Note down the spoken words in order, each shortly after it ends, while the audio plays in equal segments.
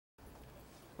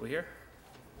We here?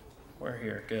 We're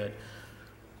here, good.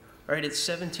 All right, it's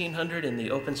 1700 and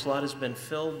the open slot has been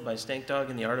filled by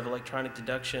Stankdawg in the art of electronic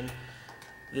deduction.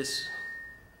 This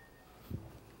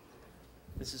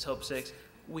is Hope 6.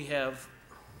 We have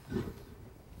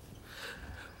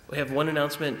one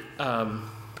announcement.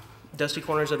 Dusty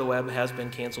Corners of the Web has been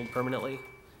canceled permanently.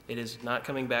 It is not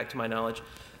coming back to my knowledge.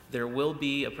 There will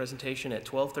be a presentation at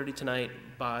 12:30 tonight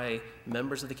by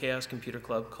members of the Chaos Computer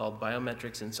Club called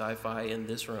Biometrics and Sci-Fi in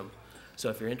this room. So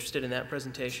if you're interested in that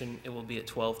presentation, it will be at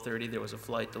 12:30. There was a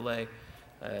flight delay.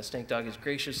 Stankdawg has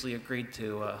graciously agreed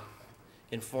to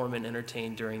inform and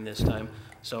entertain during this time.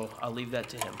 So I'll leave that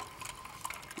to him.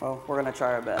 Well, we're going to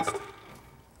try our best.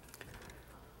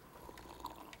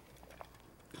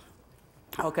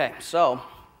 Okay, so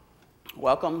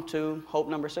welcome to Hope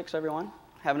number 6, everyone.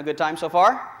 Having a good time so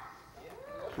far?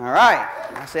 All right.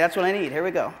 I say that's what I need. Here we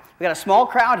go. We got a small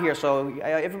crowd here, so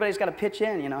everybody's got to pitch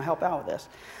in, help out with this.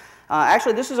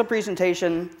 Actually, this is a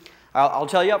presentation. I'll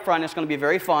tell you up front, it's going to be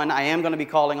very fun. I am going to be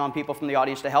calling on people from the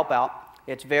audience to help out.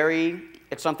 It's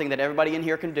something that everybody in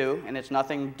here can do, and it's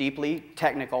nothing deeply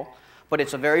technical, but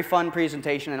it's a very fun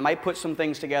presentation, and it might put some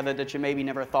things together that you maybe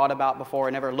never thought about before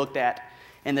or never looked at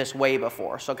in this way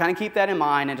before. So kind of keep that in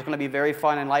mind, and it's going to be very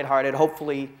fun and lighthearted,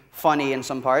 hopefully funny in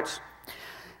some parts.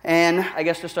 And I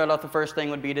guess to start off, the first thing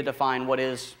would be to define what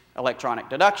is electronic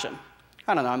deduction.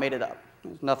 I don't know, I made it up.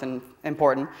 It's nothing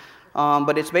important.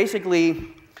 But it's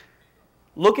basically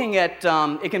looking at,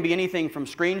 it can be anything from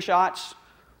screenshots,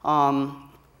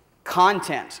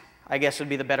 content, I guess would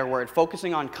be the better word,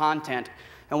 focusing on content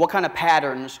and what kind of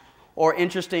patterns or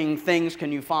interesting things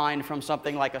can you find from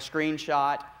something like a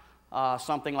screenshot,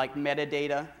 something like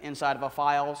metadata inside of a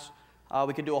files.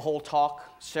 We could do a whole talk,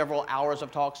 several hours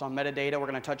of talks on metadata. We're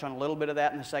going to touch on a little bit of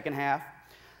that in the second half.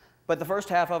 But the first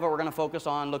half of it, we're going to focus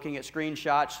on looking at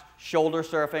screenshots, shoulder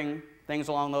surfing, things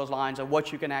along those lines, of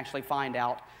what you can actually find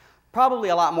out. Probably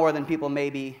a lot more than people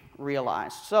maybe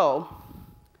realize. So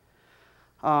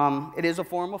it is a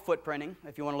form of footprinting,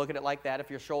 if you want to look at it like that. If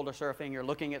you're shoulder surfing, you're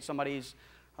looking at somebody's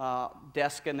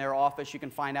desk in their office, you can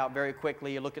find out very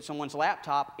quickly. You look at someone's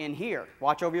laptop in here.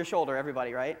 Watch over your shoulder,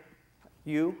 everybody, right?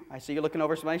 I see you looking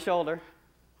over somebody's shoulder.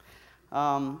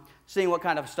 Seeing what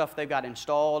kind of stuff they've got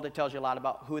installed. It tells you a lot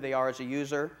about who they are as a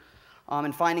user.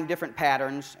 And finding different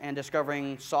patterns and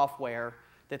discovering software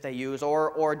that they use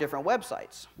or different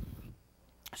websites.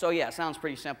 So yeah, it sounds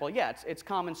pretty simple. Yeah, it's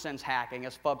common sense hacking,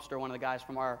 as Fubster, one of the guys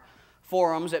from our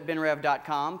forums at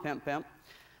binrev.com, pimp,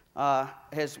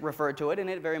 has referred to it, and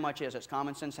it very much is. It's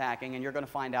common sense hacking, and you're going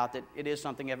to find out that it is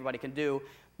something everybody can do.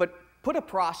 But put a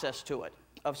process to it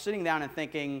of sitting down and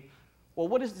thinking, well,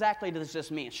 what exactly does this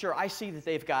mean? Sure, I see that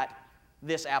they've got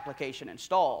this application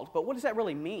installed, but what does that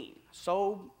really mean?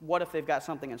 So what if they've got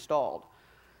something installed?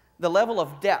 The level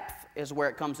of depth is where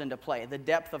it comes into play. The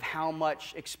depth of how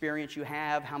much experience you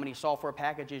have, how many software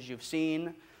packages you've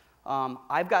seen.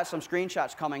 I've got some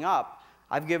screenshots coming up.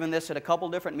 I've given this at a couple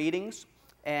different meetings,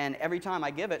 and every time I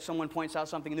give it, someone points out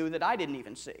something new that I didn't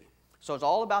even see. So it's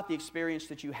all about the experience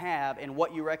that you have and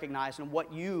what you recognize and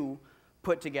what you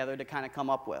put together to kind of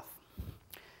come up with.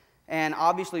 And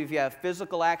obviously, if you have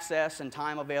physical access and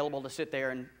time available to sit there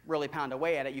and really pound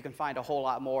away at it, you can find a whole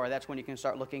lot more. That's when you can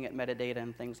start looking at metadata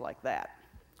and things like that.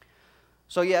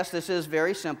 So yes, this is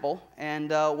very simple. And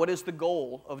what is the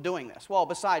goal of doing this? Well,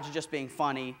 besides just being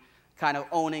funny, kind of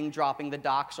owning, dropping the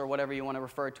docs, or whatever you want to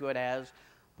refer to it as,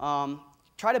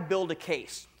 try to build a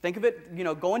case. Think of it,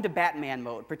 go into Batman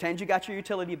mode. Pretend you got your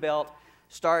utility belt.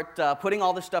 Start putting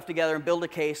all this stuff together and build a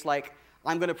case like,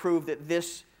 I'm going to prove that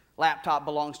this laptop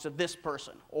belongs to this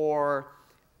person. Or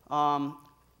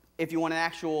if you want an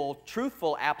actual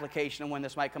truthful application of when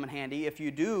this might come in handy, if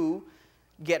you do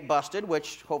get busted,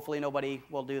 which hopefully nobody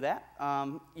will do that,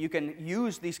 you can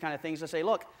use these kind of things to say,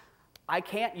 look, I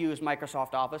can't use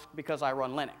Microsoft Office because I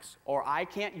run Linux. Or I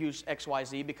can't use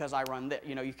XYZ because I run this.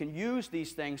 You can use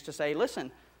these things to say,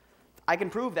 listen, I can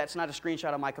prove that's not a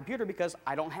screenshot of my computer because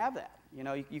I don't have that.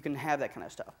 You can have that kind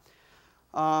of stuff.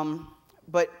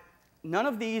 But none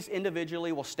of these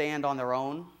individually will stand on their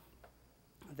own.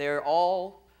 They're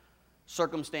all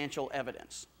circumstantial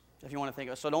evidence, if you want to think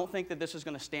of it. So don't think that this is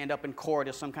going to stand up in court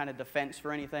as some kind of defense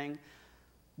for anything.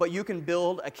 But you can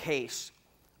build a case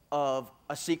of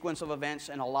a sequence of events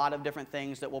and a lot of different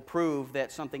things that will prove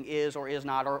that something is or is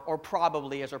not, or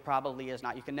probably is or probably is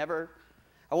not. You can never,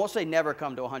 I won't say never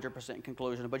come to a 100%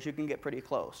 conclusion, but you can get pretty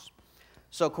close.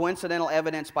 So coincidental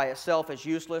evidence by itself is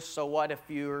useless. So what if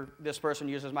this person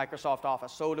uses Microsoft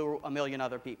Office? So do a million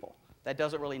other people. That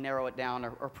doesn't really narrow it down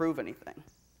or prove anything.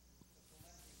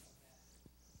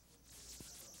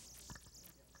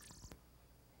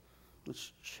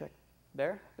 Let's check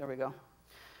There we go.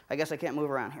 I guess I can't move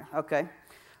around here. Okay.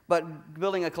 But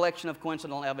building a collection of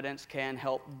coincidental evidence can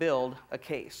help build a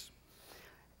case.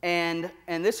 And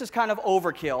this is kind of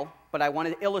overkill, but I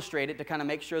wanted to illustrate it to kind of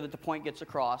make sure that the point gets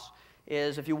across,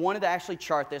 is if you wanted to actually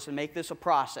chart this and make this a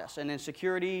process, and in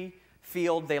security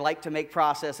field, they like to make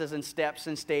processes and steps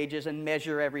and stages and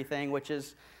measure everything, which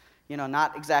is, you know,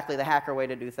 not exactly the hacker way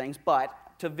to do things, but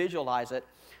to visualize it,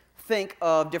 think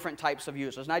of different types of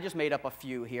users. And I just made up a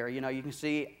few here. You know, you can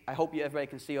see, I hope everybody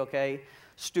can see okay,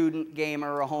 student,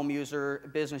 gamer, a home user, a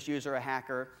business user, a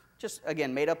hacker. Just,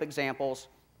 again, made up examples.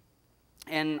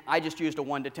 And I just used a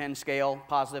 1 to 10 scale,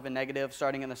 positive and negative,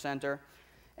 starting in the center.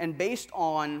 And based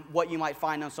on what you might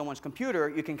find on someone's computer,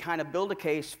 you can kind of build a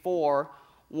case for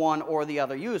one or the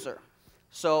other user.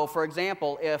 So, for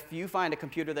example, if you find a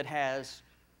computer that has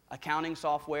accounting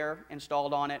software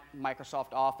installed on it,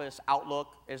 Microsoft Office,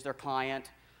 Outlook is their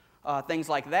client, things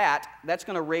like that, that's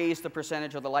going to raise the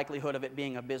percentage or the likelihood of it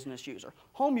being a business user.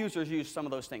 Home users use some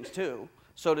of those things too,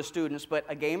 so do students, but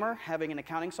a gamer having an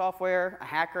accounting software, a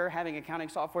hacker having accounting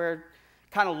software,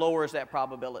 kind of lowers that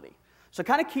probability. So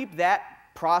kind of keep that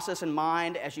process in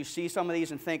mind as you see some of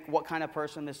these and think what kind of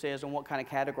person this is and what kind of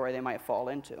category they might fall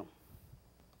into.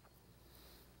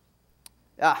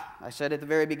 I said at the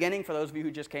very beginning, for those of you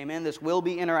who just came in, this will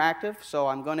be interactive, so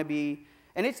I'm going to be,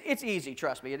 and it's easy,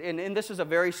 trust me, and this is a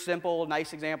very simple,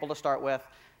 nice example to start with.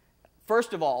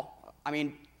 First of all, I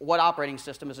mean, what operating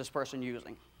system is this person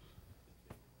using?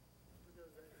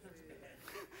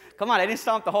 Come on, I didn't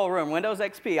stomp the whole room. Windows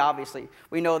XP, obviously.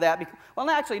 We know that. Well,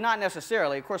 actually, not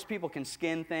necessarily. Of course, people can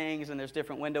skin things, and there's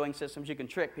different windowing systems. You can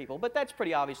trick people, but that's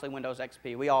pretty obviously Windows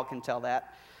XP. We all can tell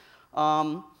that.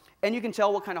 And you can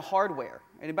tell what kind of hardware.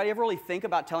 Anybody ever really think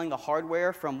about telling the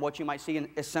hardware from what you might see in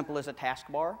as simple as a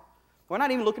taskbar? We're not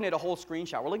even looking at a whole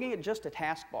screenshot. We're looking at just a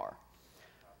taskbar.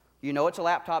 You know it's a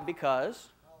laptop because?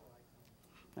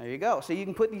 There you go. So you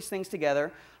can put these things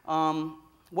together.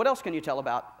 What else can you tell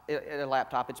about a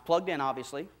laptop? It's plugged in,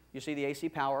 obviously. You see the AC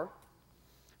power.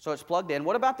 So it's plugged in.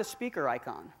 What about the speaker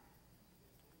icon?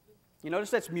 You notice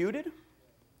that's muted?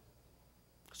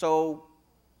 So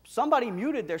somebody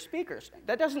muted their speakers.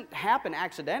 That doesn't happen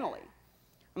accidentally.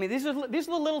 I mean, these are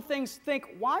the little things.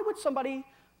 Think, why would somebody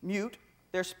mute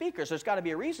their speakers? There's got to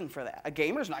be a reason for that. A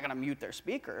gamer's not going to mute their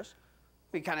speakers.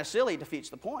 It'd be kind of silly, defeats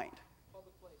the point.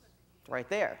 Right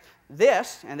there.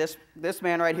 This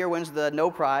man right here wins the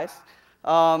no prize.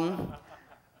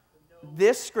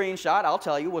 This screenshot, I'll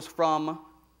tell you, was from, I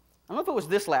don't know if it was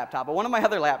this laptop, but one of my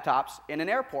other laptops in an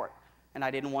airport. And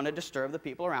I didn't want to disturb the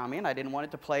people around me, and I didn't want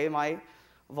it to play my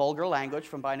vulgar language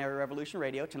from Binary Revolution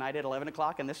Radio tonight at 11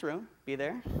 o'clock in this room. Be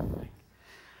there.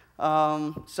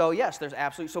 So yes, there's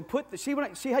absolutely,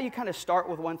 so see how you kind of start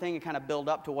with one thing and kind of build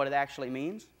up to what it actually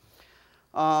means?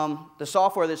 The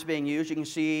software that's being used, you can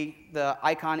see the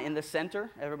icon in the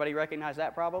center. Everybody recognize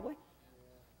that probably?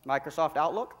 Microsoft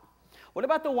Outlook. What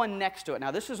about the one next to it?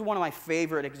 Now, this is one of my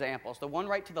favorite examples, the one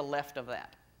right to the left of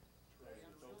that.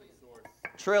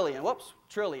 Trillion. Whoops,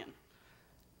 Trillion.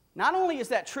 Not only is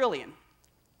that Trillion,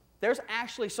 there's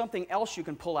actually something else you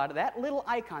can pull out of that little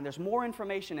icon. There's more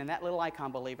information in that little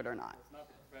icon, believe it or not. It's not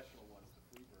the professional one, it's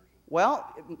the free version.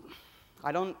 Well,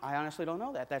 I honestly don't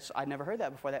know that. I've never heard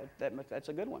that before. That's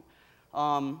a good one.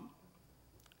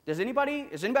 Is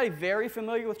anybody very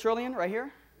familiar with Trillion right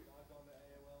here?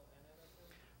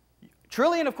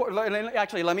 Trillion, of course,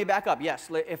 actually, let me back up. Yes,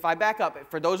 if I back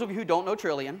up, for those of you who don't know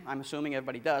Trillion, I'm assuming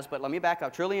everybody does, but let me back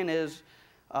up. Trillion is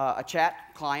a chat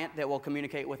client that will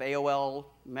communicate with AOL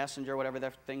Messenger, whatever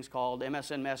that thing's called,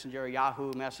 MSN Messenger,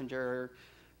 Yahoo Messenger,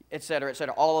 et cetera,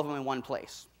 all of them in one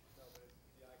place.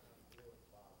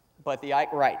 But the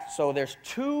icon, right, so there's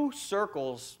two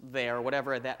circles there,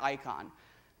 whatever that icon.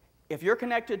 If you're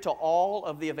connected to all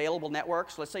of the available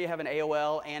networks, let's say you have an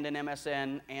AOL and an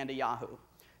MSN and a Yahoo.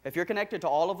 If you're connected to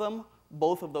all of them,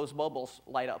 both of those bubbles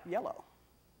light up yellow.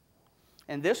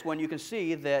 And this one, you can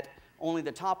see that only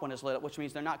the top one is lit up, which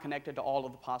means they're not connected to all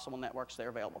of the possible networks that are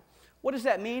available. What does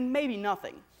that mean? Maybe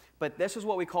nothing. But this is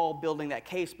what we call building that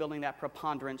case, building that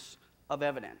preponderance of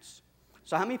evidence.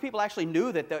 So how many people actually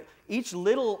knew that each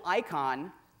little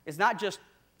icon is not just,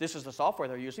 this is the software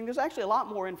they're using, there's actually a lot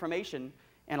more information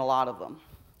in a lot of them.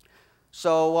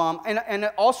 So,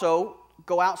 and also,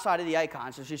 go outside of the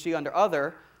icons. As you see under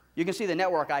Other, you can see the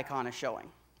network icon is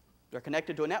showing. They're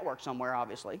connected to a network somewhere,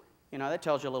 obviously. You know, that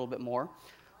tells you a little bit more.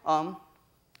 I'm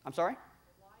sorry?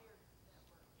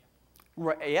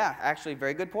 Right, yeah, actually,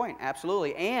 very good point.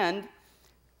 Absolutely. And,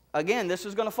 again, this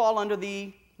is going to fall under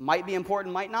the might be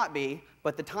important, might not be,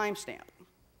 but the timestamp.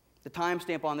 The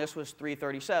timestamp on this was 3:37. You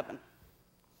want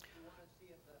to see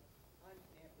if the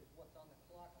timestamp is what's on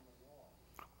the clock on the wall.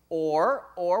 Or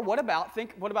what about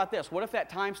this? What if that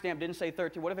timestamp didn't say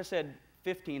 13? What if it said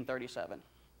 1537?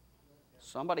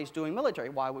 Somebody's doing military.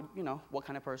 Why would, what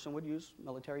kind of person would use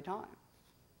military time?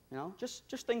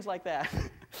 Just things like that.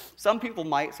 Some people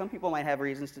might have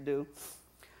reasons to do.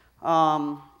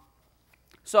 And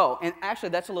actually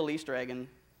that's a little Easter egg, and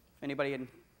if anybody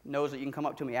knows it, you can come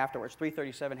up to me afterwards.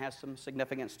 337 has some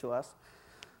significance to us.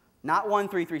 Not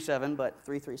 1337, but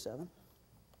 337.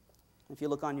 If you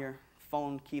look on your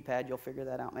phone keypad, you'll figure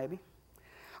that out maybe.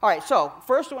 All right, so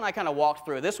first one I kind of walked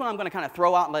through. This one I'm going to kind of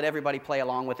throw out and let everybody play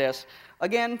along with this.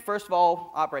 Again, first of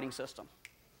all, operating system.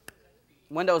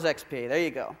 Windows XP, there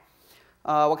you go.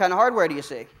 What kind of hardware do you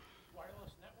see?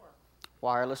 Wireless network.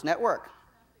 Wireless network.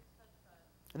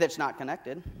 That's not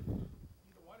connected.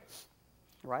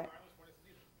 Right.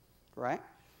 Right.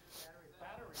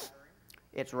 Battery.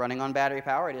 It's running on battery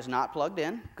power. It is not plugged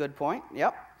in. Good point.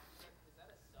 Yep. Is that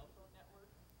a cell phone network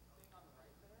thing on the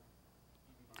right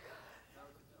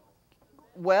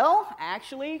there? Well,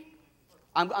 actually,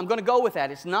 I'm going to go with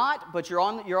that. It's not, but you're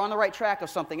on the right track of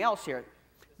something else here.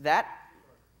 That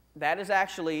is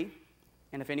actually,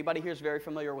 and if anybody here is very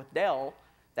familiar with Dell,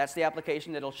 that's the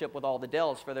application that'll ship with all the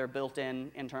Dells for their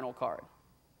built-in internal card.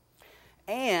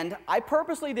 And I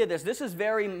purposely did this. This is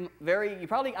very, very, I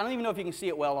don't even know if you can see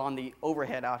it well on the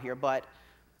overhead out here, but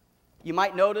you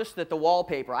might notice that the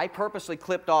wallpaper, I purposely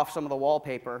clipped off some of the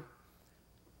wallpaper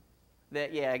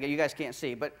that, yeah, you guys can't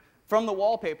see, but from the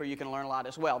wallpaper you can learn a lot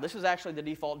as well. This is actually the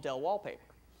default Dell wallpaper.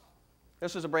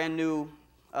 This is a brand new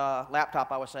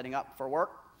laptop I was setting up for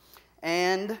work.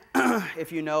 And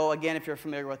if you know, again, if you're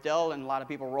familiar with Dell, and a lot of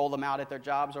people roll them out at their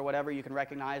jobs or whatever, you can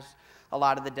recognize a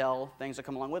lot of the Dell things that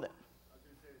come along with it.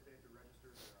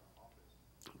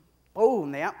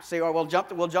 Oh, yeah. So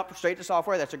we'll jump straight to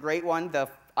software. That's a great one. The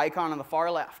icon on the far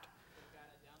left.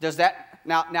 Does that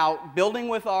now building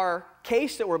with our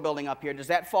case that we're building up here? Does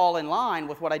that fall in line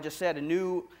with what I just said? A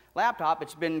new laptop.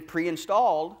 It's been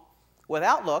pre-installed with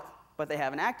Outlook, but they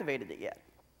haven't activated it yet.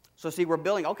 So see, we're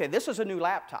building. Okay, this is a new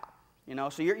laptop.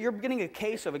 So you're getting a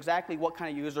case of exactly what kind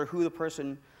of user, who the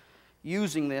person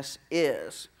using this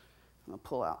is. I'm going to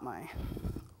pull out my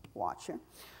watch here.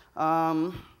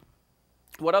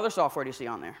 What other software do you see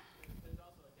on there? There's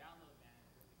also a download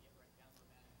manager, the GitRite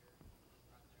download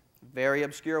manager. Very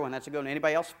obscure one. That's a good one.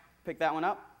 Anybody else pick that one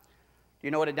up? Do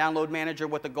you know what a download manager,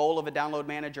 what the goal of a download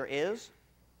manager is?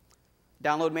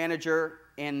 Download manager,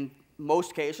 in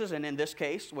most cases, and in this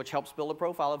case, which helps build a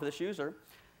profile of this user,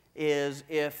 is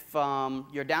if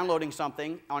you're downloading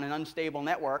something on an unstable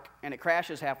network and it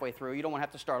crashes halfway through, you don't want to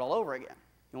have to start all over again.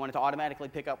 You want it to automatically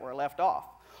pick up where it left off.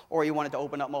 Or you want it to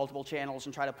open up multiple channels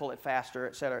and try to pull it faster,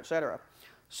 et cetera, et cetera.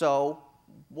 So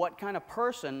what kind of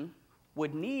person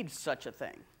would need such a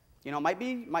thing? It might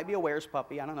be a Where's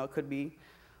puppy. I don't know. It could be.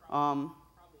 Probably a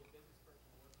business person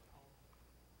who works at home.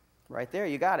 Right there.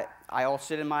 You got it. I'll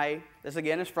sit in my, this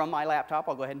again is from my laptop.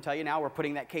 I'll go ahead and tell you now. We're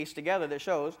putting that case together that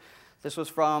shows. This was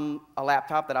from a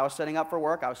laptop that I was setting up for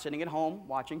work. I was sitting at home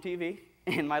watching TV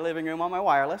in my living room on my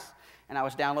wireless, and I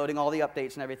was downloading all the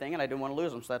updates and everything, and I didn't want to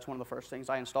lose them, so that's one of the first things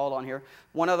I installed on here.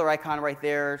 One other icon right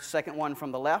there, second one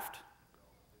from the left.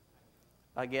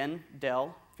 Again,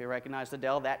 Dell. If you recognize the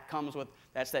Dell, that comes with,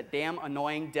 that's that damn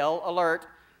annoying Dell alert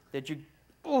that you,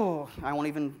 I won't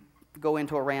even go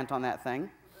into a rant on that thing.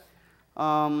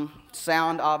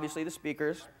 Sound, obviously, the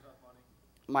speakers.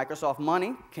 Microsoft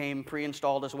Money came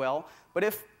pre-installed as well. But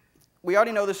if, we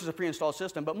already know this is a pre-installed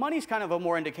system, but Money's kind of a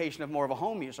more indication of more of a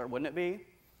home user, wouldn't it be?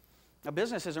 A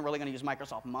business isn't really going to use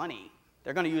Microsoft Money.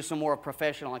 They're going to use some more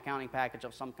professional accounting package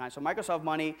of some kind. So Microsoft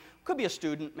Money could be a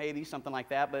student, maybe, something like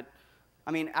that. But,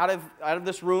 I mean, out of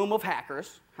this room of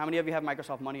hackers, how many of you have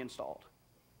Microsoft Money installed?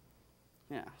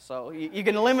 Yeah, so you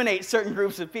can eliminate certain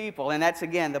groups of people, and that's,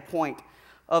 again, the point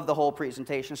of the whole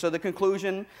presentation. So the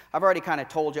conclusion, I've already kind of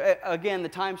told you. Again, the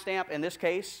timestamp in this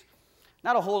case,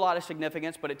 not a whole lot of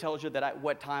significance, but it tells you that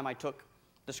what time I took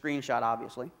the screenshot,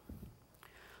 obviously.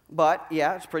 But,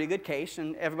 yeah, it's a pretty good case,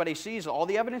 and everybody sees all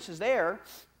the evidence is there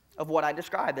of what I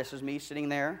described. This is me sitting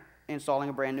there installing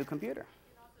a brand new computer.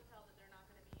 You can also tell that they're not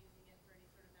going to be using it for any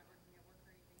sort of networking at work or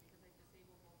anything because they've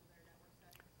disabled both of their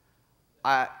network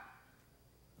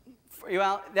settings.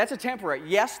 Well, that's a temporary.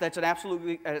 Yes, that's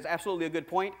absolutely a good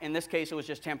point. In this case, it was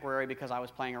just temporary because I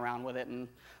was playing around with it.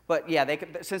 But yeah,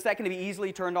 since that can be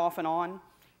easily turned off and on,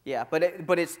 yeah.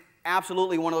 But it's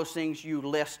absolutely one of those things you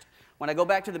list. When I go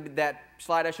back to that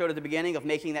slide I showed at the beginning of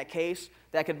making that case,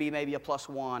 that could be maybe a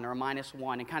 +1 or a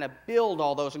 -1, and kind of build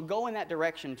all those and go in that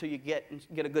direction until you get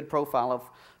a good profile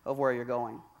of where you're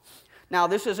going. Now,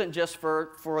 this isn't just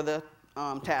for the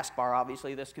taskbar,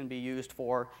 obviously. This can be used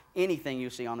for anything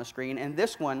you see on the screen. And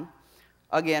this one,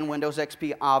 Again, Windows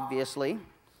XP, obviously.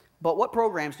 But what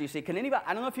programs do you see? Can anybody,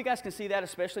 I don't know if you guys can see that,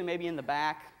 especially maybe in the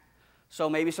back. So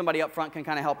maybe somebody up front can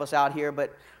kind of help us out here.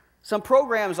 But some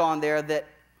programs on there that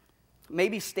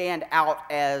maybe stand out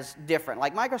as different.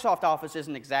 Like Microsoft Office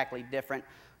isn't exactly different.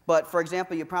 But for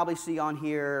example, you probably see on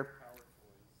here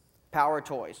Power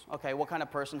Toys. Okay, what kind of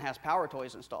person has Power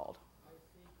Toys installed?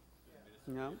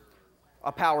 You know?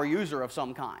 A power user of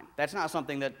some kind. That's not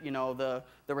something that, you know, the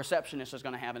receptionist is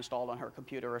going to have installed on her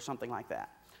computer or something like that.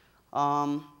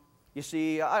 You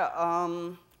see,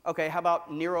 okay, how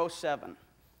about Nero 7?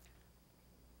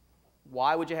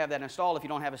 Why would you have that installed if you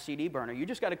don't have a CD burner? You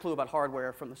just got a clue about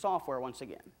hardware from the software once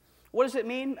again. What does it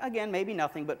mean? Again, maybe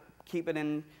nothing, but keep it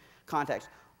in context.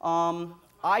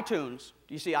 iTunes.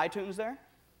 Do you see iTunes there?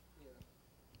 Yeah.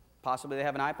 Possibly they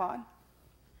have an iPod?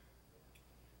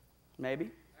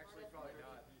 Maybe.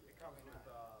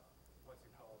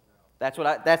 That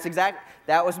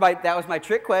was my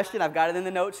trick question. I've got it in the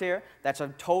notes here. That's a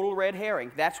total red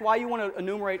herring. That's why you want to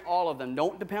enumerate all of them.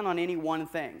 Don't depend on any one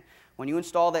thing. When you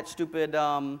install that stupid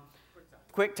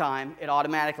QuickTime, it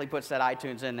automatically puts that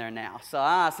iTunes in there now.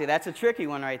 So, see, that's a tricky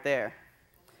one right there.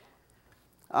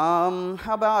 How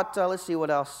about, let's see what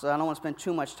else. I don't want to spend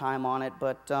too much time on it,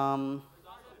 but Palm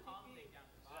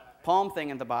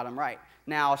thing at the bottom, right.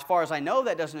 Now, as far as I know,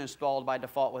 that doesn't install by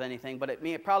default with anything, but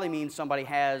it probably means somebody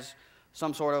has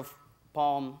some sort of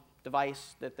Palm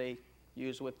device that they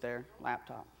use with their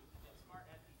laptop.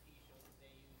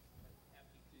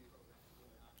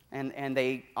 And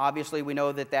they, obviously, we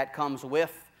know that that comes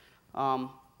with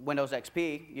Windows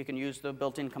XP. You can use the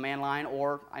built-in command line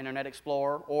or Internet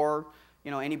Explorer or,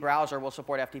 you know, any browser will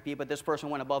support FTP, but this person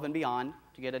went above and beyond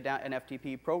to get an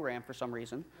FTP program for some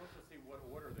reason.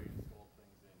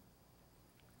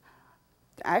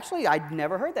 Actually, I'd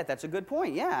never heard that. That's a good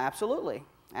point. Yeah, absolutely.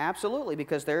 Absolutely,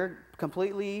 because they're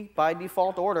completely by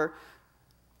default order.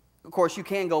 Of course, you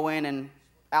can go in and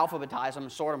alphabetize them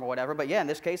and sort them or whatever, but yeah, in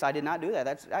this case, I did not do that.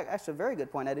 That's a very good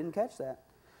point. I didn't catch that.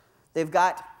 They've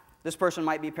got, this person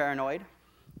might be paranoid.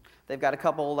 They've got a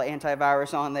couple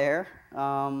antivirus on there.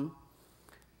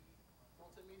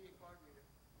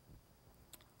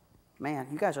 Man,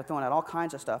 you guys are throwing out all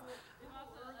kinds of stuff.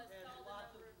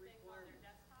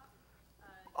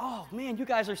 Oh man, you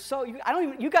guys are so,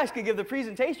 you guys could give the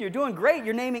presentation. You're doing great.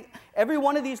 You're naming every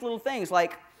one of these little things,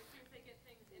 like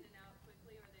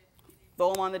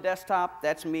throw them on the desktop,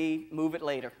 that's me, move it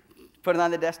later. Put it on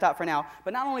the desktop for now.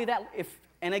 But not only that,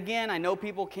 and again, I know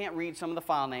people can't read some of the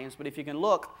file names, but if you can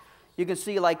look, you can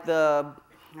see like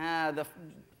at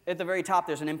the very top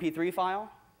there's an MP3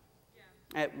 file.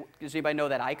 Yeah. Does anybody know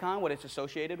that icon, what it's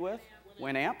associated with?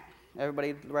 Winamp.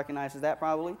 Everybody recognizes that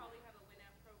probably.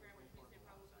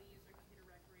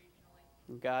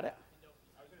 Got it.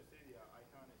 I was going to say the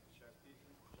icon is the chess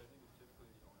pieces, which I think is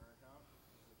typically the owner account.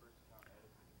 The first account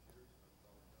added to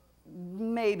the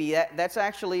computer. Maybe. That's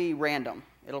actually random.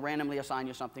 It'll randomly assign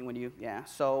you something when you, yeah.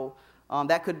 So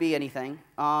that could be anything.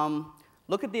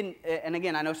 Look at the, and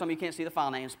again, I know some of you can't see the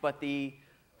file names, but the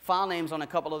file names on a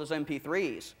couple of those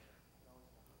MP3s,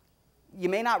 you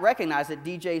may not recognize it.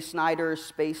 DJ Snyder,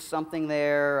 space something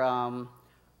there,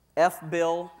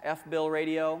 F-Bill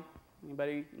radio.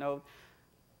 Anybody know?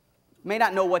 May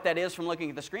not know what that is from looking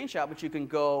at the screenshot, but you can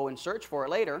go and search for it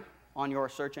later on your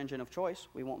search engine of choice.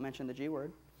 We won't mention the G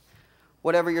word.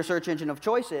 Whatever your search engine of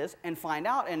choice is, and find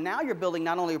out. And now you're building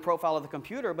not only a profile of the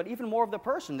computer, but even more of the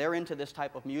person. They're into this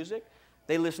type of music.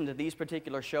 They listen to these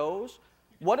particular shows.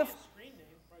 What if? Screen name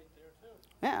right there too.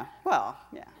 Yeah. Well,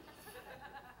 yeah.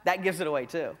 That gives it away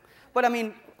too. But I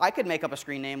mean, I could make up a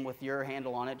screen name with your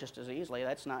handle on it just as easily.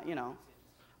 That's not, you know.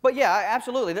 But yeah,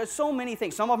 absolutely. There's so many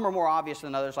things. Some of them are more obvious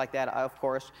than others like that, of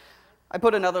course. I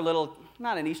put another little,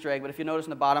 not an Easter egg, but if you notice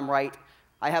in the bottom right,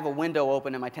 I have a window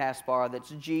open in my taskbar that's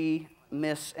G,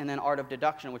 Miss, and then Art of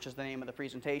Deduction, which is the name of the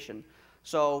presentation.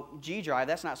 So G drive,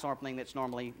 that's not something that's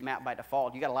normally mapped by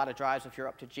default. You got a lot of drives if you're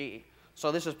up to G.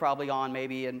 So this is probably on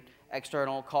maybe an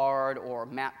external card or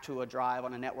mapped to a drive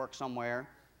on a network somewhere.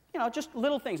 You know, just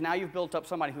little things. Now you've built up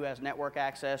somebody who has network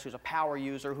access, who's a power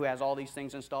user, who has all these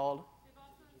things installed.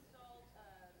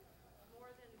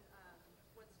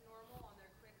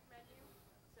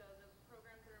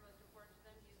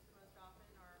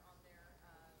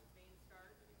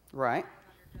 Right.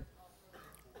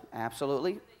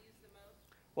 Absolutely.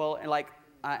 Well, and like,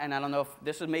 and I don't know if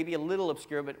this is maybe a little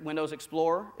obscure, but Windows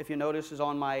Explorer, if you notice, is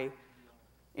on my,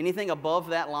 anything above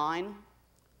that line.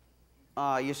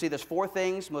 You see there's 4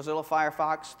 things: Mozilla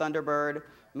Firefox, Thunderbird,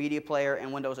 Media Player,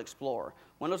 and Windows Explorer.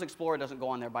 Windows Explorer doesn't go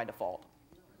on there by default.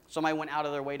 Somebody went out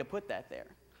of their way to put that there.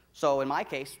 So in my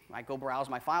case, I go browse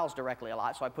my files directly a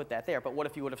lot, so I put that there. But what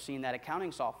if you would have seen that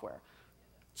accounting software?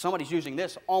 Somebody's using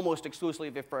this almost exclusively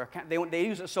for account. They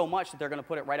use it so much that they're going to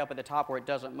put it right up at the top where it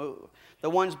doesn't move. The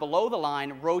ones below the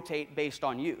line rotate based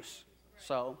on use.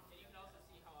 So. And you can also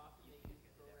see how often they use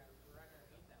the program. Right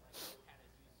underneath that, like Notepad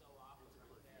is used so often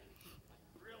right there,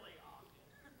 like really often.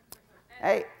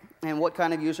 Hey, and what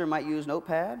kind of user might use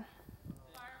Notepad?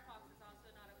 Firefox is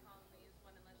also not a commonly used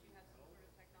one unless you have some sort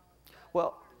of technology.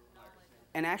 Well,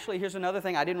 and actually, here's another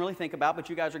thing I didn't really think about, but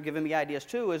you guys are giving me ideas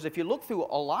too, is if you look through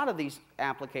a lot of these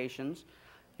applications,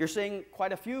 you're seeing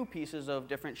quite a few pieces of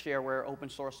different shareware, open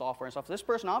source software and stuff. This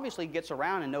person obviously gets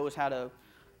around and knows how to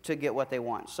get what they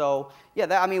want. So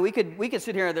yeah, I mean, we could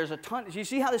sit here and there's a ton. Do you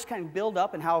see how this kind of build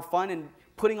up and how fun and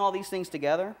putting all these things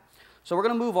together? So we're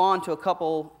going to move on to a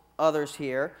couple others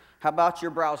here. How about your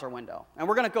browser window? And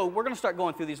we're going to start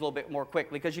going through these a little bit more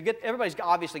quickly because everybody's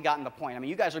obviously gotten the point. I mean,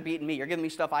 you guys are beating me. You're giving me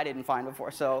stuff I didn't find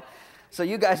before. So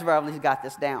you guys have obviously got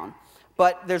this down.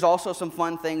 But there's also some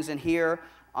fun things in here.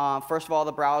 First of all,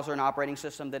 the browser and operating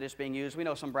system that is being used. We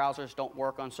know some browsers don't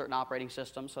work on certain operating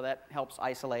systems, so that helps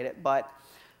isolate it. But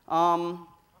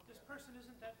this person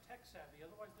isn't that tech savvy,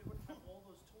 otherwise they wouldn't have all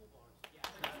those toolbars.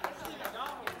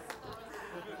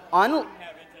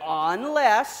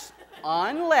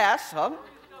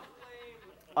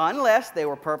 Unless they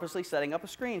were purposely setting up a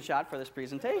screenshot for this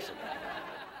presentation.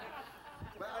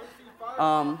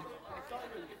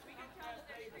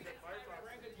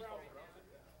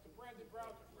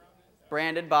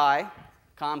 Branded by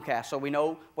Comcast. So we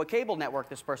know what cable network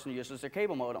this person uses, their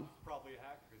cable modem. Probably a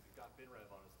hacker because he's got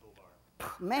BinRev on his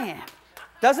toolbar. Man,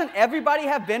 doesn't everybody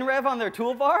have BinRev on their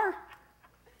toolbar?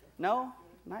 No,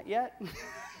 not yet.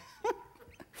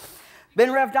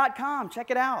 BinRev.com,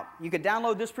 check it out. You could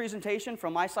download this presentation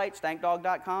from my site,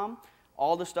 Stankdawg.com.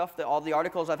 All the stuff, all the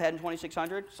articles I've had in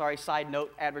 2600. Sorry, side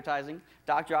note, advertising,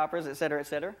 dock droppers, et cetera, et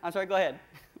cetera. I'm sorry, go ahead.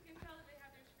 You can tell that they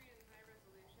have their screen in high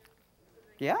resolution. So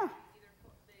they Yeah.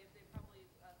 they probably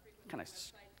frequently Kind of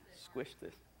websites that squish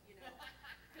this.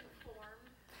 conformed.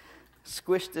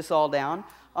 Squish this all down.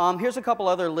 Here's a couple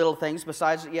other little things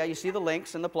besides, yeah, you see the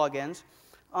links and the plugins.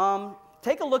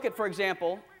 Take a look at, for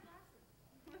example,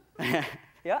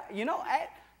 yeah, you know,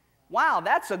 wow,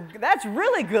 that's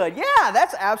really good. Yeah,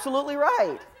 that's absolutely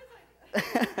right.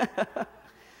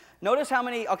 Notice how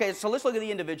many, okay, so let's look at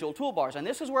the individual toolbars. And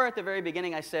this is where at the very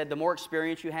beginning I said the more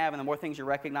experience you have and the more things you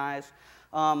recognize.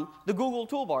 The Google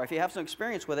toolbar, if you have some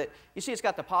experience with it, you see it's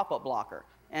got the pop-up blocker.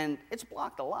 And it's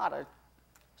blocked a lot of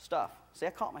stuff. See,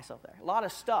 I caught myself there. A lot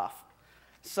of stuff.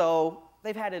 So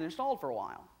they've had it installed for a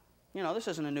while. You know, this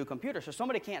isn't a new computer, so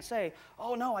somebody can't say,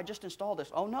 oh, no, I just installed this.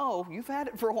 Oh, no, you've had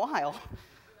it for a while.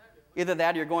 Either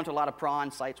that or you're going to a lot of prawn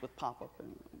sites with pop-up.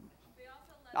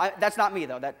 That's not me,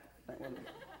 though. That They let the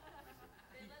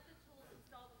tools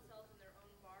install themselves in their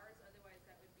own bars, otherwise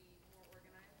that would be more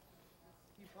organized.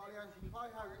 He probably has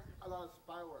a lot of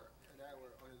spyware and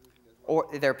adware on his machine as well. or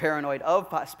they're paranoid of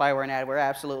spyware and adware,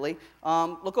 absolutely.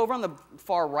 Look over on the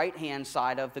far right-hand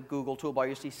side of the Google toolbar.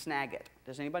 You see Snagit.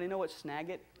 Does anybody know what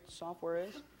Snagit software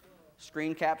is?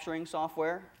 Screen capturing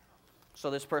software. So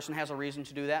this person has a reason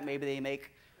to do that. Maybe they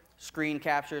make screen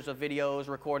captures of videos,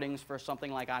 recordings for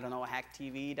something like, I don't know,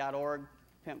 hacktv.org,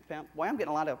 pimp. Boy, I'm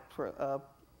getting a lot of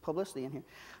publicity in here.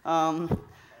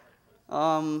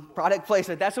 Product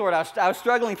placement, that's the word. I was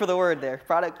struggling for the word there,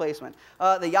 product placement.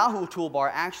 The Yahoo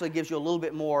toolbar actually gives you a little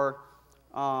bit more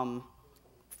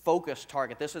focused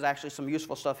target. This is actually some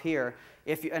useful stuff here.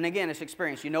 And again, it's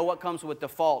experience. You know what comes with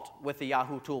default with the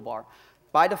Yahoo toolbar.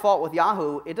 By default with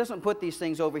Yahoo, it doesn't put these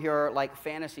things over here like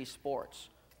fantasy sports.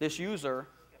 This user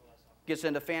gets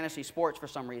into fantasy sports for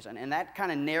some reason, and that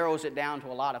kind of narrows it down to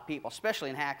a lot of people, especially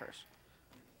in hackers.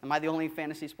 Am I the only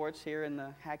fantasy sports here in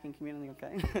the hacking community?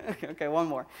 Okay, okay, one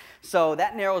more. So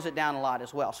that narrows it down a lot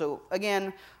as well. So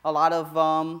again, a lot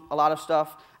of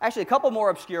stuff. Actually, a couple more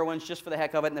obscure ones just for the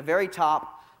heck of it. In the very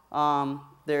top,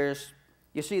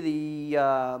 you see the,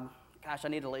 gosh, I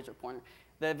need a laser pointer.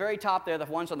 The very top there, the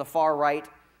ones on the far right,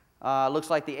 looks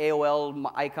like the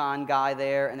AOL icon guy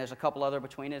there, and there's a couple other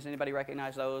between it. Does anybody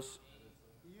recognize those?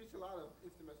 You use a lot of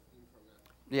instant messaging from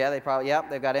that. Yeah,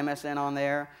 they've got MSN on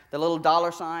there. The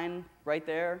little $sign right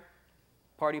there,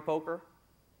 Party Poker.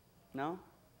 No?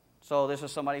 So this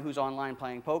is somebody who's online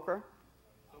playing poker.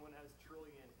 Someone has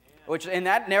trillion And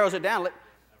that narrows it down.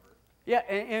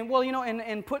 Yeah, well, you know,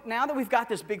 now that we've got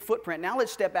this big footprint, now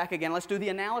let's step back again. Let's do the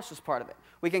analysis part of it.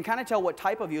 We can kind of tell what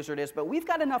type of user it is, but we've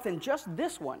got enough in just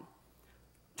this one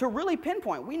to really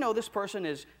pinpoint. We know this person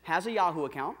has a Yahoo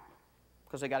account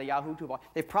because they got a Yahoo toolbar.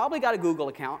 They've probably got a Google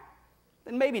account.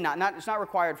 And maybe not. It's not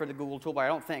required for the Google toolbar, I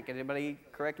don't think. Anybody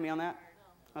correct me on that?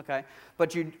 Okay,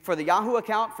 but for the Yahoo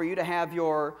account, for you to have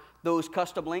those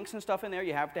custom links and stuff in there,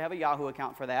 you have to have a Yahoo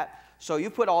account for that. So you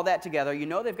put all that together. You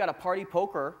know they've got a Party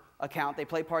Poker account. They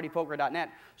play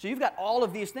partypoker.net. So you've got all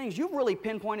of these things. You've really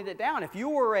pinpointed it down. If you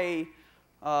were a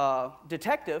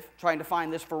detective trying to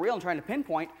find this for real and trying to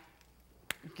pinpoint,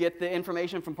 get the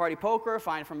information from Party Poker,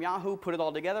 find it from Yahoo, put it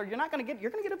all together. You're going to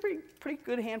get a pretty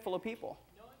good handful of people.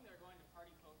 Knowing they're going to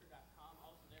partypoker.com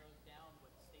also narrows down what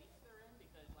states they're in,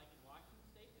 because like in Washington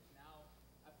State, it's now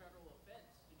a federal offense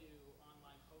to do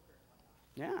online poker and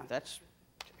whatnot. Yeah,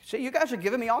 see, you guys are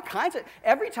giving me all kinds of,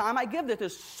 every time I give this,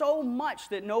 there's so much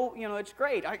that it's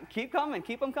great. Keep coming,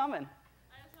 keep them coming.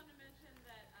 I just wanted to mention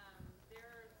that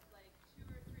there's like 2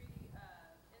 or 3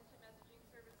 instant messaging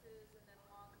services, and then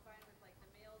along combined with like the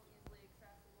mail is easily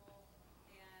accessible,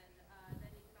 and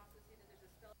then you can also see that there's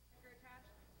a spell checker attached.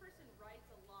 This person writes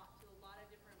a lot to a lot of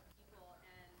different people,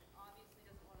 and obviously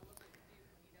doesn't want to look like a dude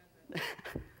when he does it.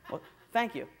 Well,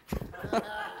 thank you.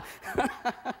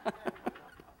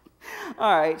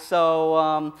 All right,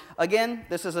 so again,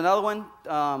 this is another one.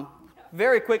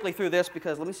 Very quickly through this,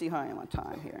 because let me see how I am on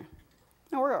time here.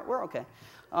 No, we're okay.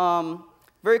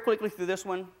 Very quickly through this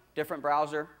one, different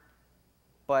browser,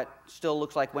 but still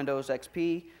looks like Windows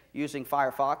XP using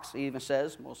Firefox. It even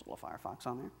says Mozilla Firefox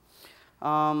on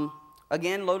there.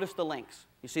 Again, notice the links.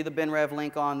 You see the BinRev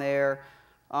link on there.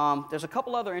 There's a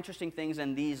couple other interesting things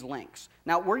in these links.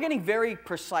 Now, we're getting very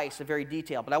precise and very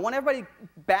detailed, but I want everybody to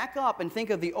back up and think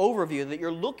of the overview that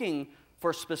you're looking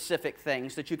for specific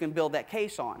things that you can build that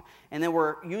case on. And then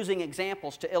we're using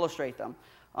examples to illustrate them.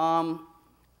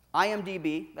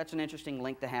 IMDb, that's an interesting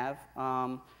link to have.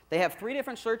 They have 3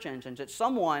 different search engines. It's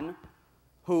someone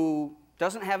who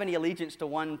doesn't have any allegiance to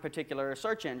one particular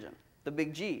search engine, the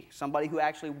big G, somebody who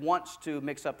actually wants to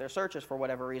mix up their searches for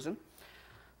whatever reason.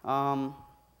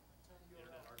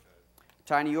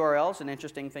 Tiny URL is an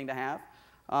interesting thing to have.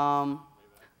 How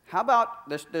about,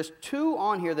 there's 2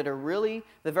 on here that are really,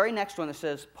 the very next one that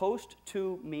says post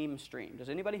to meme stream. Does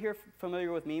anybody here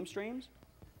familiar with meme streams?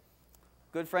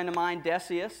 Good friend of mine,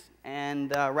 Decius,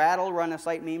 and Rattle run a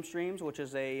site, Meme Streams, which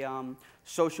is a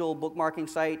social bookmarking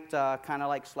site, kind of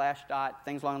like Slashdot,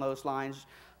 things along those lines,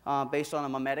 based on a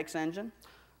memetics engine.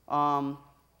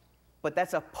 But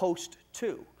that's a post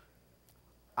to.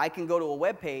 I can go to a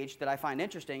web page that I find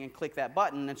interesting and click that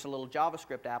button. It's a little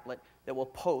JavaScript applet that will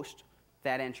post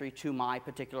that entry to my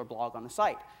particular blog on the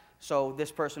site. So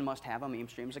this person must have a Meme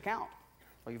Streams account.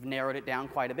 Well, you've narrowed it down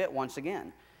quite a bit once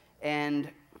again. And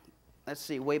let's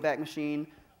see, Wayback Machine.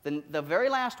 The very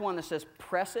last one that says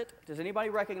press it, does anybody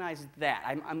recognize that?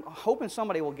 I'm hoping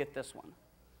somebody will get this one.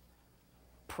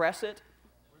 Press it.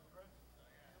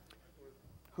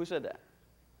 Who said that?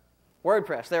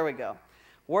 WordPress, there we go.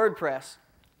 WordPress.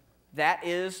 That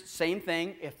is same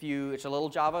thing. It's a little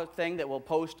Java thing that will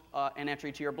post an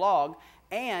entry to your blog,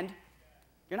 and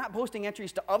you're not posting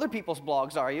entries to other people's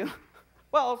blogs, are you?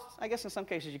 Well, I guess in some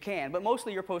cases you can, but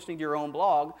mostly you're posting to your own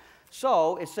blog.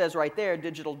 So it says right there,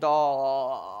 digital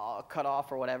DAW cut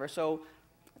off or whatever. So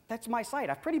that's my site.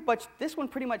 This one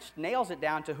pretty much nails it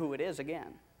down to who it is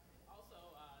again. Also,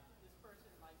 this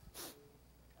person likes to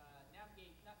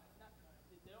navigate,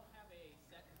 they don't have a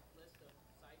set list of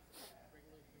sites that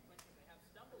regularly frequent, but they have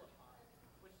stumble upon,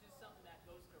 which is something that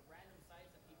goes to random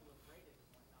sites that people have rated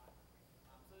and whatnot.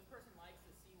 So this person likes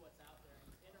to see what's out there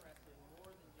and is interested in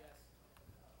more than just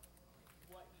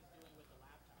what he's doing with the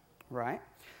laptop. Right.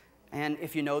 And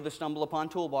if you know the stumble upon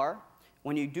toolbar,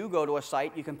 when you do go to a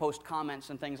site, you can post comments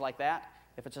and things like that.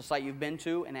 If it's a site you've been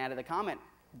to and added a comment,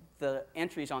 the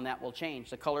entries on that will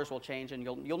change. The colors will change, and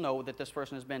you'll know that this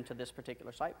person has been to this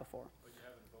particular site before. But you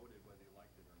haven't voted whether you liked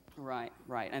it or not.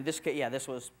 Right. And this this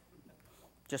was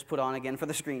just put on again for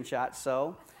the screenshot.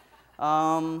 So, About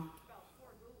 4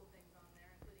 Google things on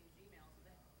there, including Gmail, so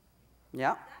that,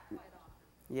 yeah, that's quite often.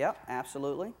 yeah,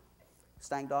 absolutely.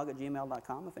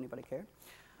 Stankdawg@gmail.com if anybody cared.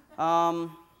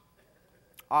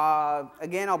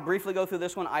 Again, I'll briefly go through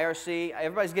this one, IRC.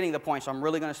 Everybody's getting the point, so I'm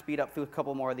really going to speed up through a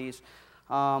couple more of these.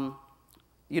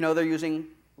 You know they're using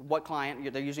what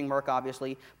client? They're using Merck,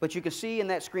 obviously. But you can see in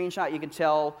that screenshot, you can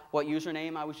tell what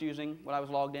username I was using, what I was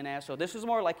logged in as. So this is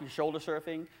more like your shoulder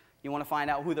surfing. You want to find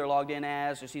out who they're logged in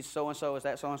as. You see so-and-so, is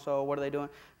that so-and-so? What are they doing?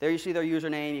 There you see their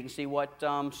username. You can see what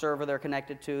server they're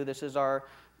connected to. This is our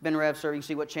BinRev server. You can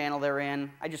see what channel they're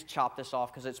in. I just chopped this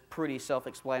off because it's pretty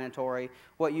self-explanatory.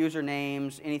 What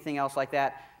usernames, anything else like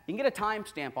that. You can get a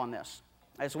timestamp on this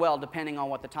as well, depending on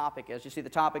what the topic is. You see the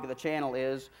topic of the channel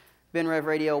is BinRev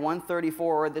Radio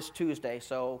 134 this Tuesday.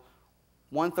 So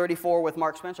 134 with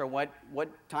Mark Spencer. What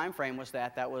time frame was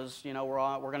that? That was, we're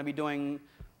going to be doing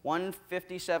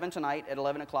 157 tonight at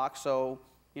 11 o'clock. So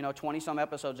you know, 20-some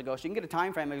episodes ago. So you can get a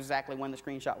time frame of exactly when the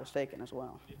screenshot was taken as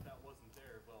well. If that wasn't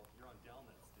there, well, you're on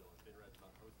Delnet still. If Bitred's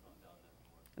not hosted on Delnet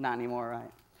anymore. Not anymore,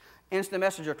 right. Instant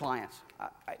Messenger clients.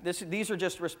 These are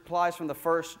just replies from the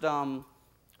first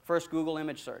Google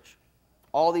image search.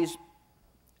 All these,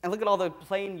 and look at all the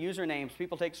plain usernames.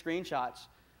 People take screenshots.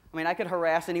 I mean, I could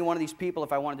harass any one of these people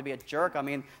if I wanted to be a jerk. I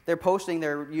mean, they're posting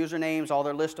their usernames, all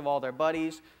their list of all their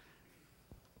buddies.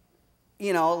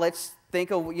 You know, let's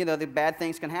think of, you know, the bad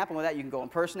things can happen with that. You can go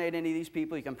impersonate any of these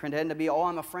people. You can pretend to be, oh,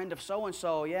 I'm a friend of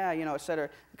so-and-so, yeah, you know, et cetera.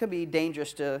 It could be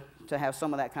dangerous to have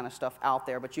some of that kind of stuff out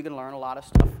there, but you can learn a lot of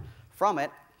stuff from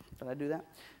it. Did I do that?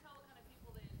 Tell what kind of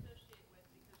people they associate with,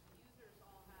 because the users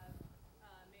all have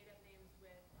made-up names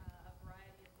with a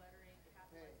variety of lettering,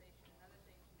 capitalization, and other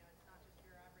things. You know, it's not just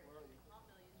your average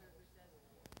Hotmail user who says,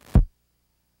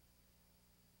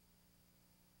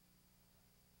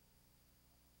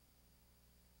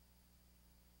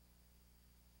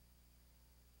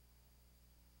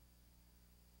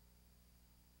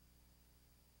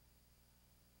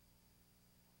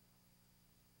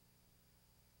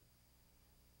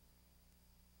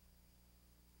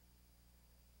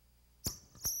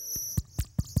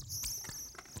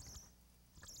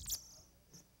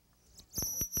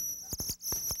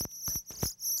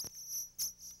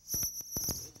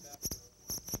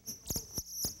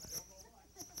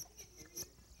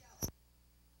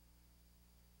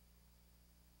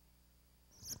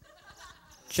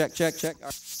 Check, check, check. All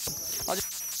right. I'll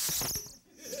just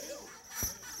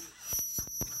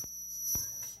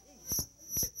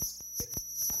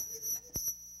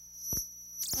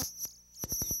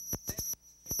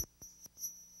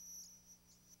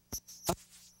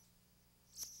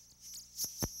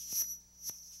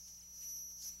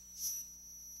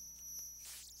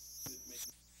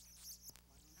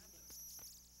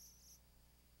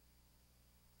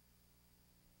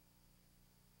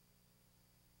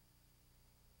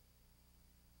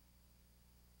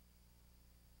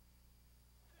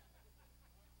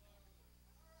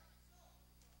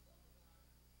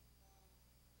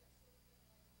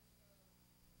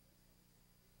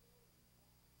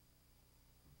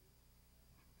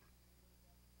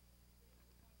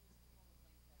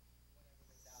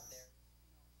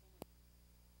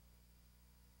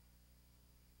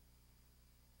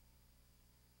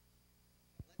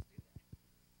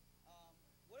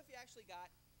what if you actually got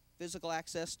physical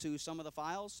access to some of the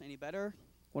files? Any better?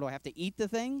 What, do I have to eat the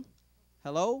thing?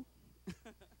 Hello?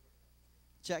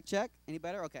 Check, check. Any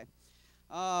better? Okay.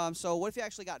 So what if you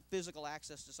actually got physical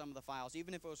access to some of the files,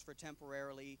 even if it was for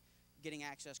temporarily getting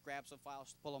access, grab some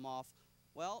files, pull them off?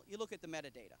 Well, you look at the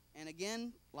metadata. And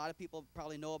again, a lot of people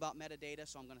probably know about metadata,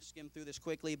 so I'm going to skim through this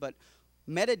quickly. But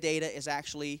metadata is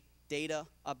actually data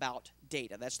about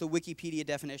data. That's the Wikipedia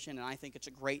definition, and I think it's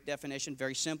a great definition,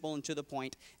 very simple and to the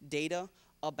point. Data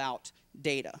about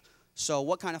data. So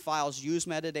what kind of files use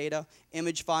metadata?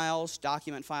 Image files,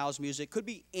 document files, music, could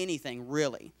be anything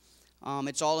really.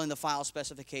 It's all in the file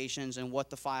specifications and what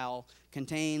the file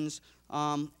contains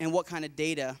and what kind of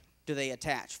data do they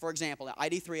attach. For example,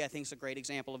 ID3 I think is a great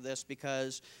example of this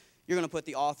because you're going to put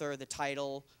the author, the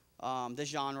title, the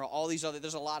genre, all these other,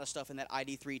 there's a lot of stuff in that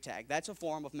ID3 tag. That's a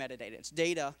form of metadata. It's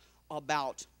data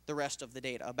about the rest of the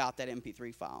data, about that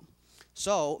MP3 file.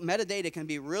 So metadata can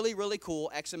be really, really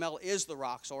cool. XML is the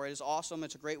rock, so it is awesome.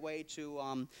 It's a great way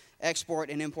to export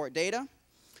and import data.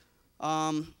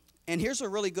 And here's a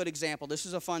really good example. This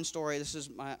is a fun story. This is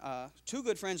my two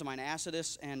good friends of mine,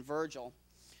 Acidus and Virgil,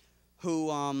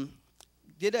 who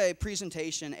did a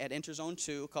presentation at Interzone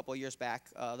 2 a couple of years back,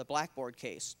 the Blackboard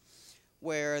case,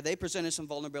 where they presented some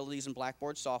vulnerabilities in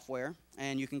Blackboard software.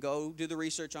 And you can go do the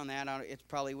research on that. It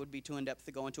probably would be too in-depth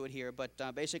to go into it here.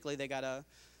 But basically, they got a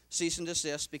cease and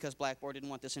desist because Blackboard didn't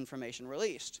want this information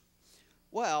released.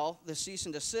 Well, the cease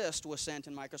and desist was sent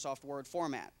in Microsoft Word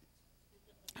format.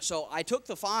 So I took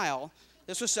the file.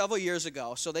 This was several years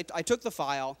ago. So I took the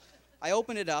file. I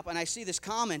opened it up, and I see this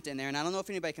comment in there. And I don't know if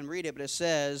anybody can read it, but it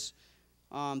says,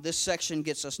 this section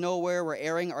gets us nowhere. We're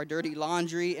airing our dirty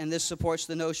laundry, and this supports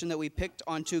the notion that we picked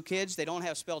on two kids. They don't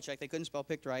have spell check. They couldn't spell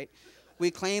picked right.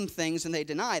 We claim things, and they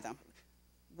deny them.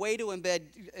 Way to embed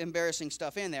embarrassing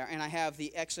stuff in there. And I have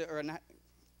the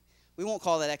we won't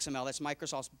call that XML. That's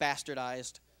Microsoft's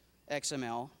bastardized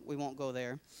XML. We won't go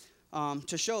there.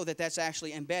 To show that that's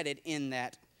actually embedded in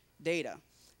that data.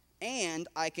 And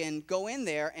I can go in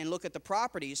there and look at the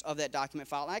properties of that document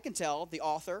file. And I can tell the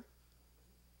author,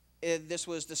 this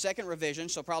was the second revision,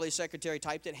 so probably the secretary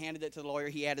typed it, handed it to the lawyer,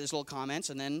 he added his little comments,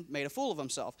 and then made a fool of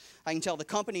himself. I can tell the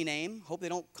company name. Hope they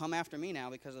don't come after me now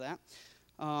because of that.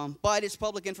 But it's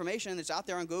public information. It's out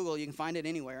there on Google. You can find it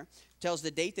anywhere. It tells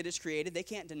the date that it's created. They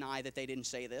can't deny that they didn't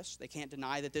say this. They can't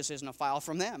deny that this isn't a file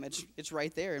from them. It's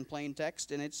right there in plain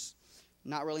text, and it's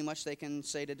not really much they can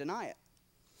say to deny it.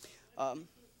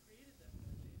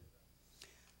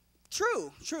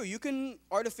 True. You can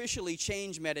artificially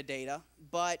change metadata,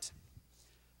 but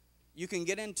you can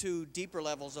get into deeper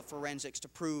levels of forensics to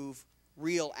prove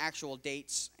real, actual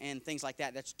dates and things like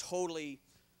that. That's totally,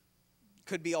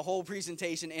 could be a whole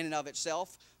presentation in and of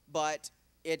itself, but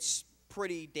it's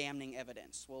pretty damning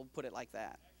evidence. We'll put it like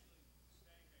that.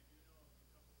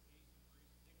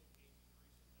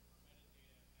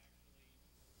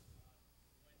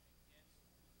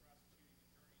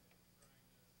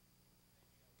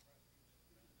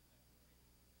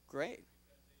 Great.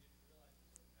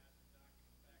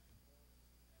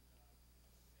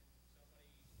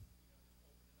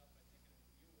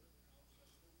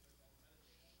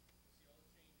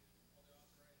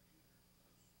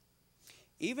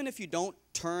 Even if you don't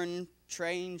turn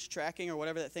change tracking or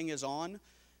whatever that thing is on,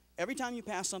 every time you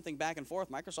pass something back and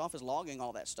forth, Microsoft is logging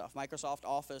all that stuff. Microsoft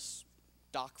Office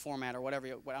doc format or whatever,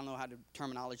 I don't know how to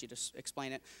terminology to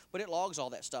explain it, but it logs all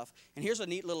that stuff. And here's a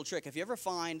neat little trick. If you ever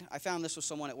find, I found this with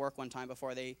someone at work one time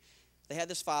before, they had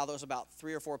this file that was about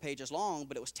 3 or 4 pages long,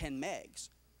 but it was 10 megs.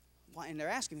 And they're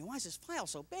asking me, why is this file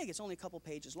so big? It's only a couple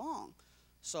pages long.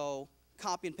 So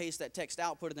copy and paste that text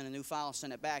out, put it in a new file,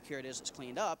 send it back. Here it is, it's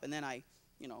cleaned up. And then I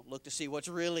look to see what's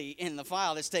really in the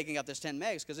file that's taking up this 10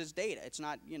 megs, because it's data. It's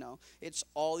not, it's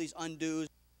all these undos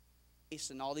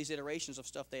and all these iterations of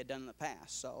stuff they had done in the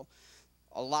past. So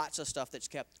lots of stuff that's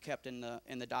kept in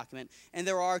the document. And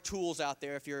there are tools out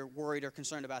there if you're worried or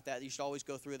concerned about that. You should always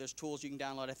go through. There's tools you can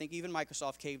download. I think even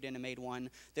Microsoft caved in and made one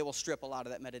that will strip a lot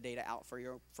of that metadata out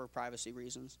for privacy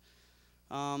reasons.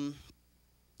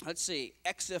 Let's see,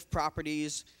 EXIF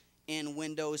properties in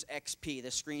Windows XP. The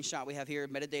screenshot we have here,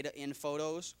 metadata in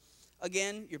photos.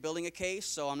 Again, you're building a case,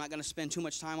 so I'm not going to spend too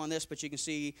much time on this, but you can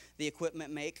see the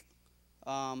equipment make.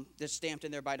 That's stamped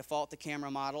in there by default, the camera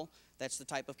model. That's the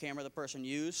type of camera the person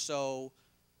used. So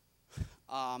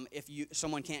if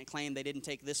someone can't claim they didn't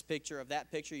take this picture of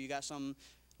that picture, you got some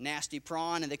nasty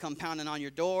prawn and they come pounding on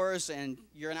your doors, and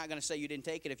you're not going to say you didn't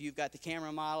take it. If you've got the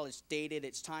camera model, it's dated,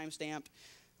 it's time-stamped.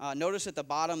 Notice at the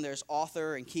bottom there's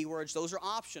author and keywords. Those are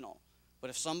optional. But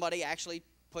if somebody actually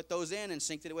put those in and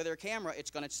synced it with their camera,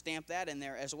 it's going to stamp that in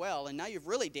there as well. And now you've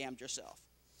really damned yourself.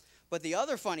 But the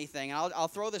other funny thing, and I'll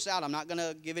throw this out. I'm not going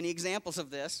to give any examples of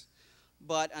this.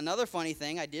 But another funny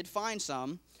thing, I did find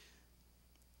some.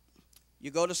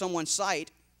 You go to someone's site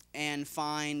and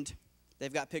find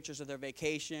they've got pictures of their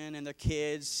vacation and their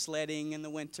kids sledding in the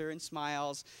winter and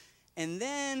smiles. And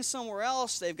then somewhere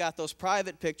else, they've got those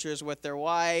private pictures with their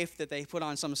wife that they put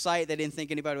on some site they didn't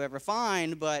think anybody would ever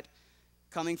find, but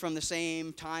coming from the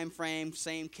same time frame,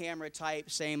 same camera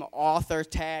type, same author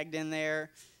tagged in there.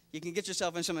 You can get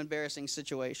yourself in some embarrassing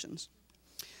situations.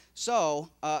 So,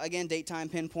 again, date, time,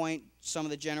 pinpoint, some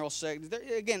of the general,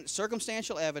 again,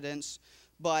 circumstantial evidence,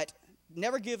 but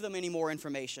never give them any more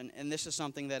information. And this is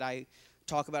something that I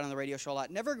talk about on the radio show a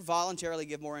lot. Never voluntarily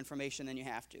give more information than you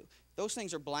have to. Those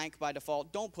things are blank by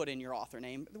default. Don't put in your author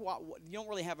name. You don't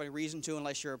really have a reason to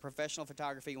unless you're a professional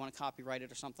photographer, you want to copyright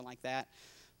it or something like that.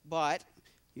 But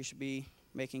you should be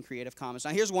making Creative Commons.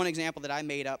 Now, here's one example that I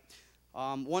made up.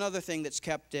 One other thing that's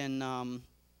kept in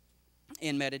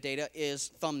metadata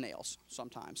is thumbnails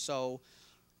sometimes. So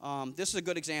this is a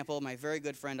good example. My very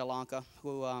good friend Alanka,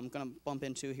 who I'm going to bump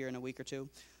into here in a week or two.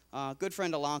 Good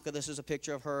friend Alanka, this is a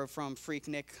picture of her from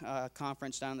Freaknik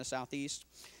conference down in the southeast.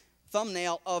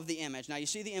 Thumbnail of the image. Now you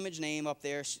see the image name up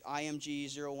there, IMG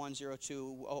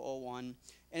 0102001, and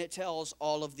it tells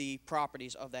all of the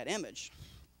properties of that image.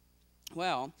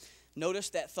 Well, notice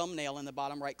that thumbnail in the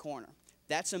bottom right corner.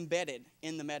 That's embedded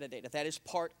in the metadata. That is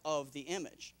part of the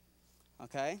image.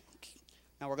 Okay?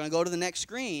 Now we're going to go to the next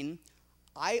screen.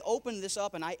 I opened this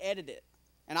up and I edited it.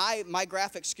 And my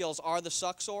graphic skills are the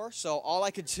sucksore, so all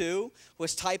I could do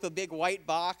was type a big white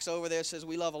box over there that says,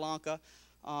 "We love Alanka."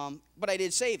 But I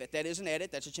did save it. That is an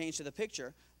edit. That's a change to the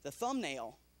picture. The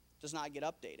thumbnail does not get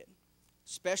updated.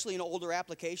 Especially in older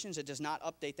applications, it does not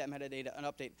update that metadata and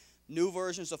update. New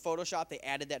versions of Photoshop, they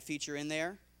added that feature in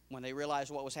there when they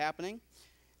realized what was happening.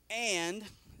 And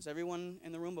is everyone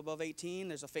in the room above 18?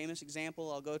 There's a famous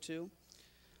example I'll go to.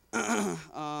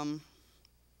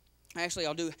 Actually,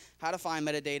 I'll do how to find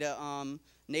metadata.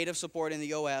 Native support in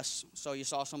the OS. So you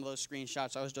saw some of those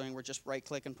screenshots I was doing were just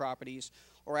right-click and properties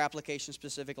or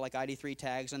application-specific like ID3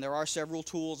 tags. And there are several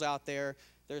tools out there.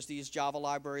 There's these Java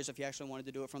libraries if you actually wanted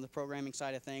to do it from the programming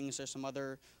side of things. There's some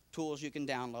other tools you can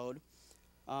download.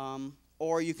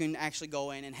 Or you can actually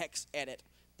go in and hex edit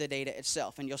the data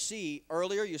itself. And you'll see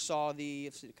earlier you saw the,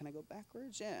 let's see, can I go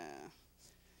backwards? Yeah.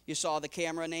 You saw the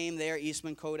camera name there,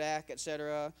 Eastman, Kodak,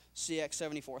 etc.,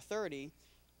 CX7430.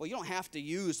 Well, you don't have to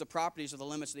use the properties or the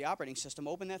limits of the operating system.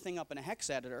 Open that thing up in a hex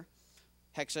editor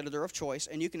of choice,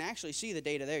 and you can actually see the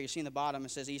data there. You see in the bottom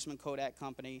it says Eastman Kodak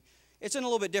Company. It's in a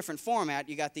little bit different format.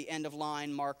 You got the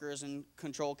end-of-line markers and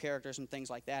control characters and things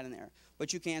like that in there.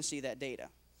 But you can see that data.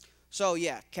 So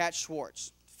yeah, Cat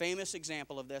Schwartz, famous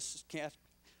example of this.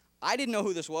 I didn't know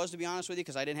who this was, to be honest with you,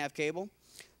 because I didn't have cable.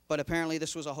 But apparently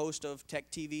this was a host of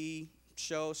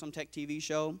some tech TV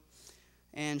show.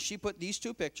 And she put these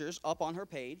two pictures up on her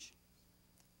page.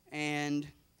 And,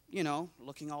 you know,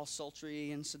 looking all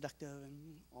sultry and seductive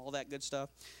and all that good stuff.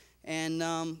 And,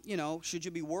 you know, should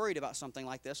you be worried about something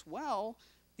like this? Well,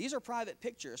 these are private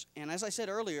pictures. And as I said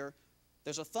earlier,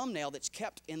 there's a thumbnail that's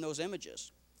kept in those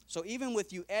images. So even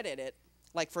with you edit it,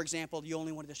 like, for example, you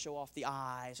only wanted to show off the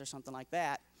eyes or something like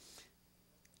that,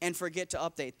 and forget to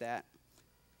update that.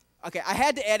 Okay, I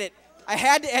had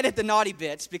to edit the naughty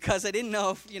bits because I didn't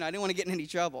know if, you know, I didn't want to get in any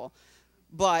trouble.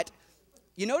 But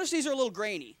you notice these are a little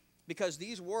grainy because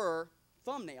these were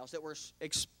thumbnails that were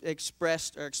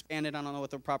expressed or expanded, I don't know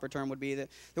what the proper term would be, that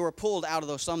were pulled out of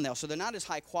those thumbnails. So they're not as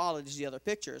high quality as the other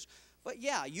pictures. But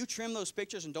yeah, you trim those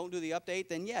pictures and don't do the update,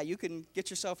 then yeah, you can get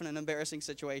yourself in an embarrassing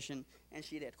situation, and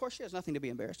she did. Of course, she has nothing to be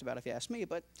embarrassed about if you ask me,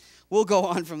 but we'll go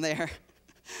on from there.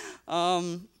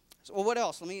 So what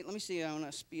else? Let me see. I want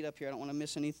to speed up here. I don't want to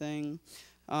miss anything.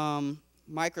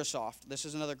 Microsoft. This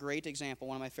is another great example,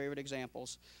 one of my favorite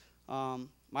examples.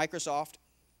 Microsoft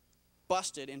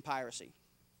busted in piracy.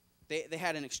 They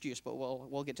had an excuse, but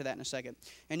we'll get to that in a second.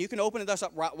 And you can open this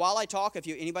up while I talk. If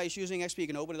anybody's using XP, you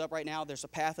can open it up right now. There's a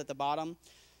path at the bottom.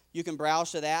 You can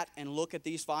browse to that and look at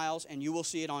these files, and you will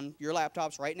see it on your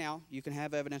laptops right now. You can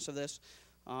have evidence of this.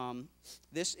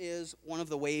 This is one of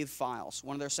the WAV files,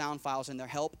 one of their sound files in their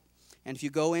help. And if you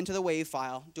go into the WAV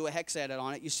file, do a hex edit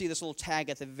on it, you see this little tag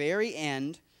at the very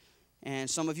end. And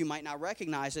some of you might not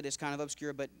recognize it. It's kind of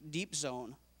obscure, but Deep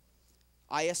Zone.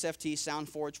 ISFT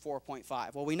SoundForge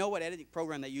 4.5. Well, we know what editing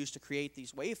program they used to create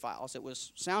these WAV files. It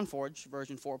was SoundForge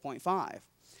version 4.5.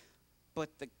 But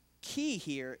the key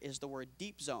here is the word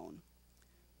Deep Zone.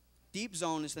 Deep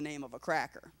Zone is the name of a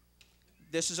cracker.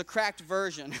 This is a cracked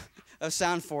version of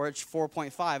SoundForge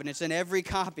 4.5, and it's in every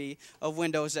copy of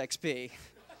Windows XP.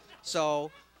 So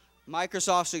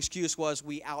Microsoft's excuse was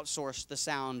we outsourced the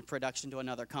sound production to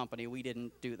another company. We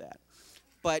didn't do that.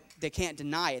 But they can't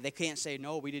deny it. They can't say,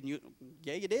 no, we didn't use it.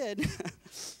 Yeah, you did.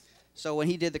 So when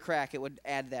he did the crack, it would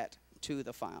add that to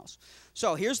the files.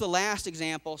 So here's the last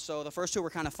example. So the first two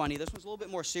were kind of funny. This one's a little bit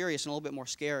more serious and a little bit more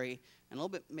scary and a little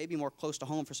bit maybe more close to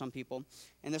home for some people.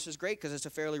 And this is great because it's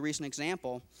a fairly recent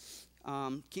example.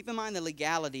 Keep in mind the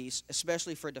legalities,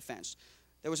 especially for defense.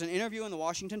 There was an interview in the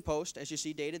Washington Post, as you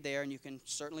see dated there, and you can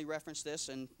certainly reference this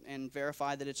and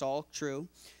verify that it's all true.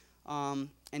 And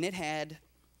it had...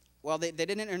 Well, they did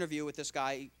an interview with this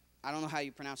guy. I don't know how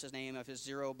you pronounce his name, if it's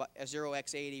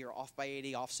 0x80 or off by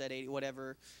 80, offset 80,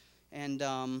 whatever. And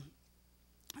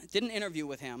did an interview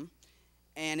with him.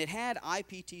 And it had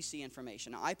IPTC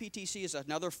information. Now, IPTC is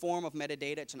another form of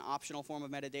metadata. It's an optional form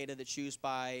of metadata that's used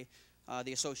by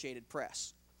the Associated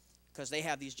Press. Because they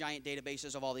have these giant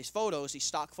databases of all these photos, these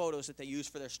stock photos that they use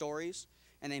for their stories.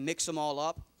 And they mix them all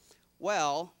up.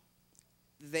 Well,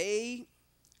 they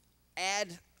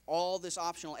add all this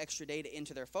optional extra data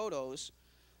into their photos.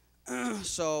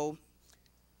 So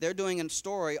they're doing a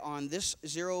story on this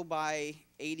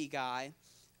 0x80 guy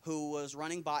who was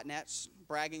running botnets,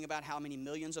 bragging about how many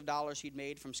millions of dollars he'd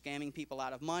made from scamming people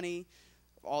out of money,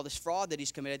 all this fraud that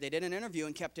he's committed. They did an interview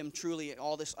and kept him truly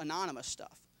all this anonymous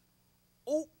stuff.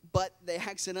 Oh, but they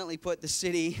accidentally put the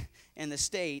city and the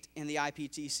state in the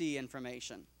IPTC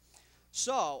information.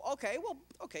 So,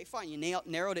 okay, fine. You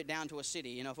narrowed it down to a city.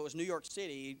 You know, if it was New York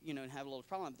City, you know, you'd have a little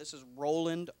problem. But this is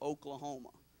Roland, Oklahoma.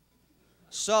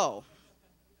 So,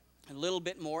 a little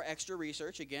bit more extra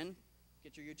research. Again,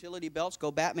 get your utility belts,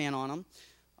 go Batman on them.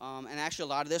 And actually,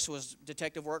 a lot of this was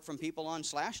detective work from people on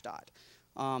Slashdot.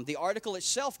 The article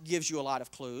itself gives you a lot of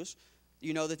clues.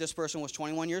 You know that this person was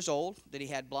 21 years old, that he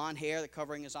had blonde hair that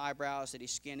covering his eyebrows, that he's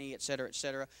skinny, et cetera, et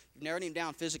cetera. You've narrowed him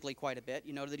down physically quite a bit.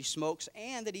 You know that he smokes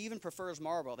and that he even prefers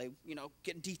Marlboro. They, you know,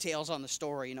 get details on the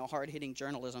story, you know, hard-hitting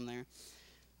journalism there.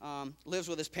 Lives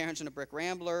with his parents in a brick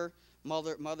rambler.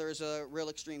 Mother is a real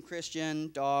extreme Christian,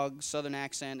 dog, southern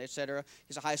accent, et cetera.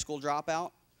 He's a high school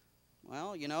dropout.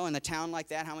 Well, you know, in a town like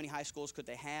that, how many high schools could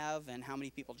they have and how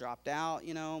many people dropped out,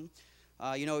 you know?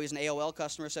 He was an AOL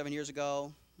customer 7 years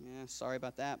ago. Yeah, sorry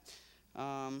about that.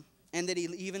 And that he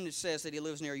even says that he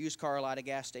lives near a used car lot, a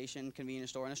gas station, convenience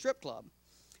store, and a strip club.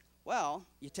 Well,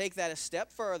 you take that a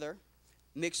step further,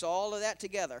 mix all of that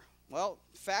together. Well,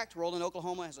 fact, Roland,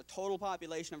 Oklahoma has a total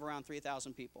population of around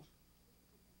 3,000 people.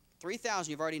 3,000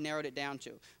 you've already narrowed it down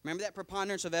to. Remember that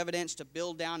preponderance of evidence to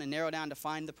build down and narrow down to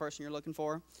find the person you're looking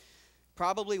for?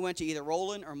 Probably went to either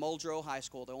Roland or Muldrow High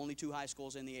School, the only two high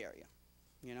schools in the area.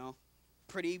 You know,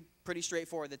 pretty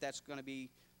straightforward that that's going to be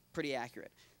pretty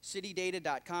accurate.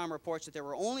 CityData.com reports that there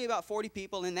were only about 40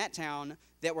 people in that town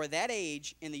that were that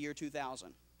age in the year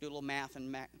 2000. Do a little math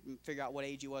and figure out what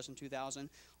age he was in 2000.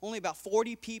 Only about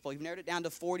 40 people. You've narrowed it down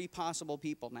to 40 possible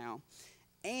people now.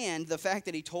 And the fact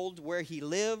that he told where he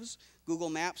lives, Google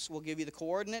Maps will give you the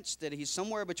coordinates, that he's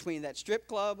somewhere between that strip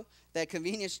club, that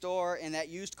convenience store, and that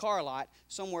used car lot,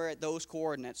 somewhere at those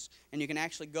coordinates. And you can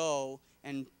actually go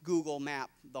and Google map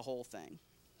the whole thing.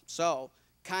 So,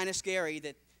 kind of scary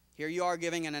that here you are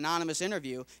giving an anonymous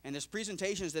interview, and there's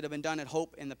presentations that have been done at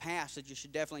Hope in the past that you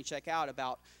should definitely check out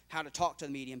about how to talk to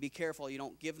the media, and be careful you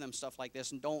don't give them stuff like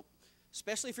this, and don't,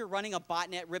 especially if you're running a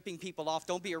botnet ripping people off,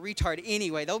 don't be a retard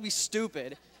anyway. They'll be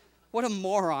stupid. What a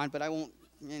moron, but I won't,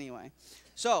 anyway.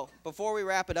 So, before we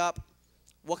wrap it up,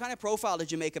 what kind of profile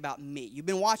did you make about me? You've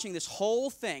been watching this whole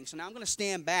thing, so now I'm going to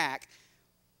stand back.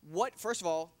 First of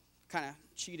all, kind of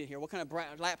cheated here, what kind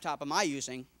of laptop am I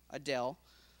using? A Dell.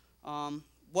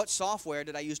 What software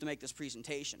did I use to make this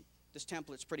presentation? This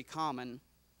template's pretty common.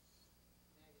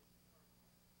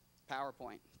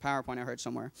 PowerPoint. PowerPoint, I heard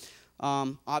somewhere.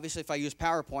 Obviously, if I use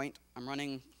PowerPoint, I'm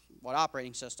running what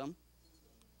operating system?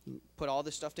 Put all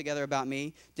this stuff together about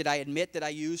me. Did I admit that I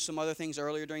used some other things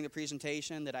earlier during the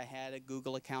presentation, that I had a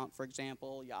Google account, for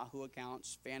example, Yahoo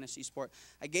accounts, Fantasy Sport?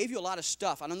 I gave you a lot of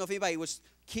stuff. I don't know if anybody was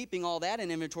keeping all that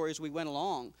in inventory as we went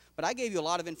along, but I gave you a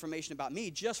lot of information about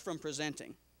me just from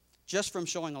presenting, just from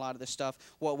showing a lot of this stuff,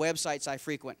 what websites I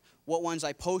frequent, what ones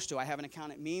I post to. I have an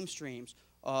account at Meme Streams,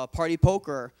 Party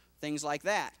Poker, things like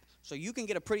that. So you can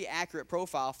get a pretty accurate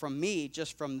profile from me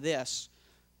just from this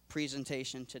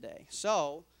presentation today.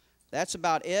 So that's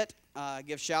about it.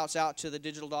 Give shouts out to the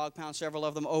Digital Dog Pound, several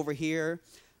of them over here.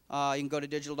 You can go to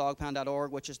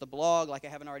digitaldogpound.org, which is the blog. Like I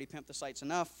haven't already pimped the sites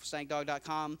enough,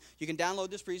 stankdawg.com. You can download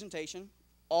this presentation.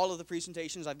 All of the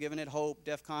presentations I've given at Hope,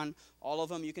 DEF CON, all of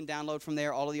them you can download from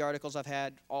there. All of the articles I've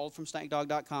had, all from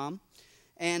stankdawg.com.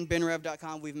 And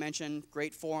binrev.com, we've mentioned,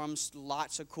 great forums,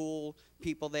 lots of cool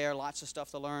people there, lots of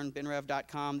stuff to learn.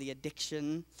 Binrev.com, the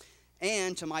addiction.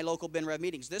 And to my local BinRev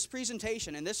meetings. This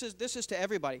presentation, and this is to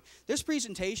everybody, this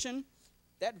presentation,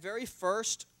 that very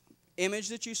first image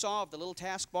that you saw of the little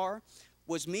taskbar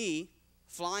was me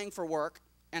flying for work,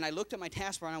 and I looked at my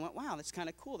taskbar and I went, wow, that's kind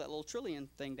of cool, that little trillion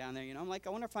thing down there, you know. I'm like, I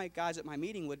wonder if my guys at my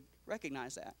meeting would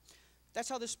recognize that. That's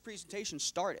how this presentation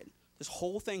started. This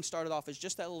whole thing started off as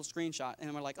just that little screenshot,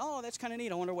 and we're like, oh, that's kind of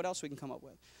neat, I wonder what else we can come up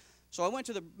with. So I went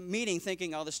to the meeting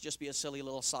thinking, oh, this will just be a silly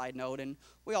little side note, and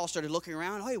we all started looking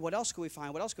around, hey, what else could we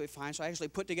find, what else could we find? So I actually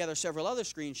put together several other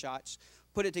screenshots,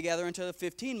 put it together into a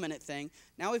 15-minute thing.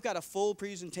 Now we've got a full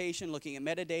presentation looking at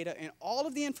metadata and all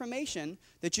of the information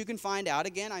that you can find out.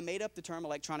 Again, I made up the term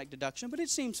electronic deduction, but it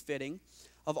seems fitting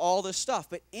of all this stuff.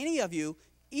 But any of you,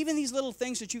 even these little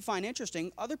things that you find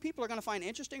interesting, other people are going to find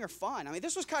interesting or fun. I mean,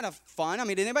 this was kind of fun. I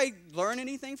mean, did anybody learn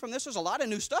anything from this? There's a lot of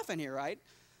new stuff in here, right?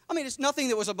 I mean, it's nothing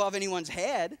that was above anyone's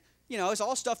head. You know, it's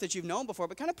all stuff that you've known before,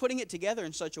 but kind of putting it together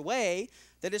in such a way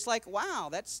that it's like, wow,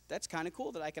 that's kind of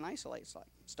cool that I can isolate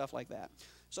stuff like that.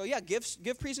 So yeah,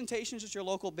 give presentations at your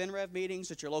local BinRev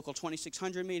meetings, at your local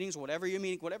 2600 meetings, whatever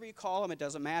you call them, it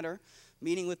doesn't matter.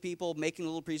 Meeting with people, making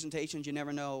little presentations, you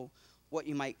never know what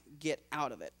you might get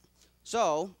out of it.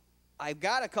 So I've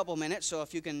got a couple minutes, so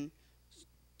if you can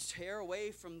tear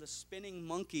away from the spinning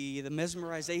monkey, the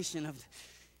mesmerization of...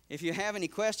 If you have any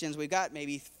questions, we've got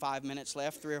maybe 5 minutes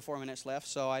left, 3 or 4 minutes left,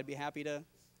 so I'd be happy to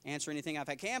answer anything if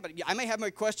I can. But I may have more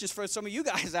questions for some of you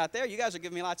guys out there. You guys are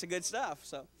giving me lots of good stuff.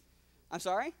 So, I'm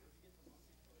sorry?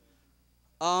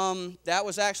 That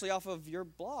was actually off of your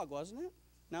blog, wasn't it?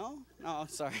 No? No,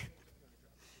 sorry.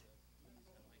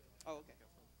 Oh, okay.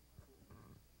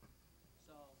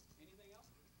 So, anything else?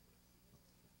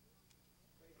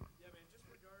 Yeah, man, just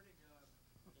regarding some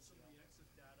of the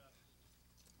EXIF data,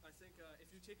 I think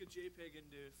if you take a JPEG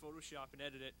into Photoshop and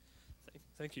edit it,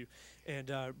 thank you, and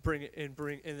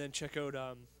and then check out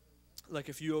like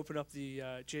if you open up the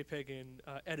JPEG in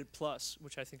Edit Plus,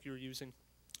 which I think you were using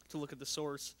to look at the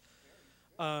source.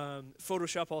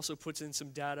 Photoshop also puts in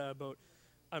some data about,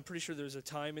 I'm pretty sure there's a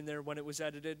time in there when it was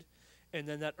edited, and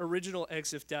then that original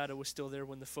EXIF data was still there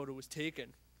when the photo was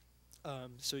taken.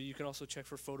 So you can also check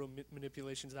for photo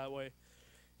manipulations that way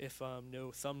if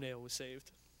no thumbnail was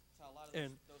saved. That's how a lot of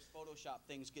And those Photoshop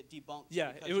things get debunked.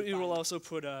 yeah, because it you will find- also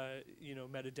put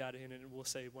metadata in, and it will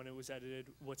say when it was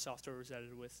edited, what software it was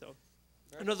edited with. So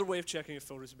Very another way of checking if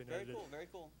photos have been Very edited. cool, very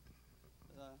cool.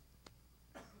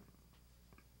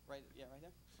 Right there.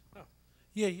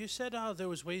 Yeah, you said there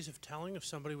was ways of telling if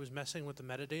somebody was messing with the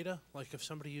metadata, like if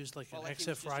somebody used like Well, an like he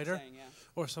was EXIF just writer saying, yeah.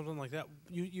 or something like that.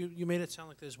 You made it sound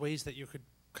like there's ways that you could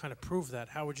kind of prove that.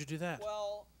 How would you do that?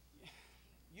 Well,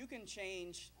 you can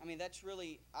change. I mean, that's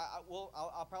really.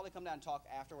 I'll probably come down and talk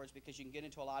afterwards because you can get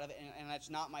into a lot of it, and that's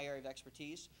not my area of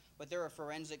expertise. But there are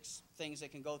forensics things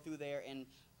that can go through there, and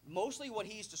mostly what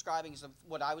he's describing is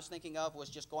what I was thinking of was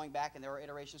just going back, and there are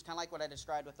iterations, kind of like what I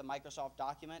described with the Microsoft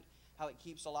document, how it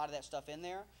keeps a lot of that stuff in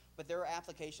there. But there are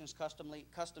applications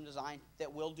custom designed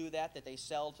that will do that they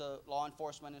sell to law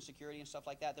enforcement and security and stuff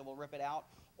like that will rip it out.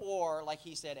 Or, like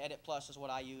he said, Edit Plus is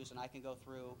what I use, and I can go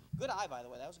through. Good eye, by the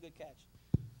way. That was a good catch.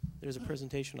 There's a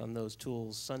presentation on those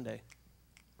tools Sunday.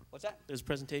 What's that? There's a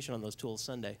presentation on those tools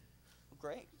Sunday.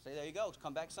 Great. So there you go.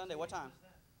 Come back Sunday. What time?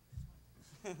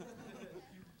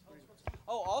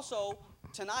 Oh, also,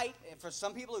 tonight, for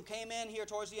some people who came in here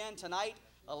towards the end, tonight,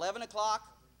 11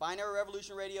 o'clock, Binary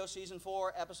Revolution Radio Season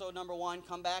 4, Episode number 1.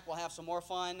 Come back. We'll have some more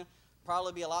fun.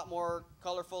 Probably be a lot more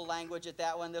colorful language at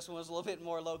that one. This one was a little bit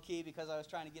more low-key because I was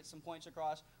trying to get some points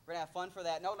across. We're going to have fun for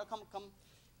that. No, come.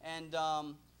 And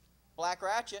Black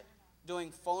Ratchet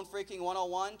doing Phone Freaking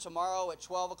 101 tomorrow at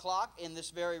 12 o'clock in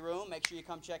this very room. Make sure you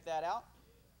come check that out.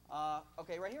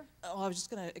 Okay, right here. Oh, I was just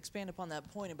going to expand upon that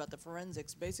point about the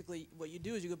forensics. Basically, what you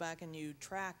do is you go back and you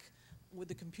track with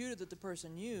the computer that the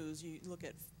person used. You look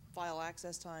at file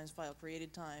access times, file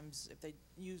created times. If they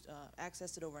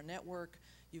accessed it over a network,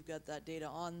 you've got that data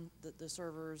on the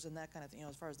servers and that kind of thing.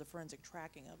 As far as the forensic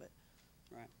tracking of it.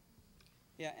 Right.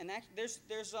 Yeah, and there's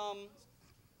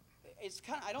it's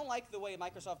kind of, I don't like the way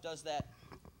Microsoft does that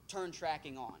turn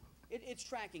tracking on. It's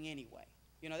tracking anyway.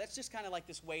 That's just kind of like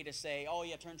this way to say, oh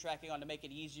yeah, turn tracking on to make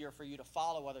it easier for you to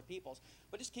follow other people's,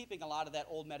 but just keeping a lot of that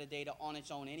old metadata on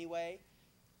its own anyway.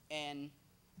 And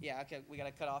yeah, okay, we got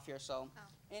to cut off here. So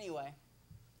anyway,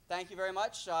 thank you very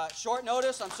much. Short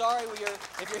notice. I'm sorry.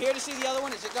 If you're here to see the other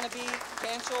one, is it going to be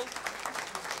canceled?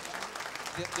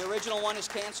 The original one is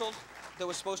canceled. That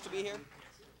was supposed to be here.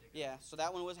 Yeah. So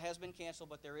that one has been canceled,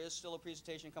 but there is still a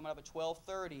presentation coming up at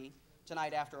 12:30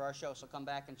 tonight after our show. So come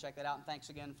back and check that out. And thanks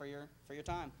again for your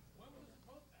time.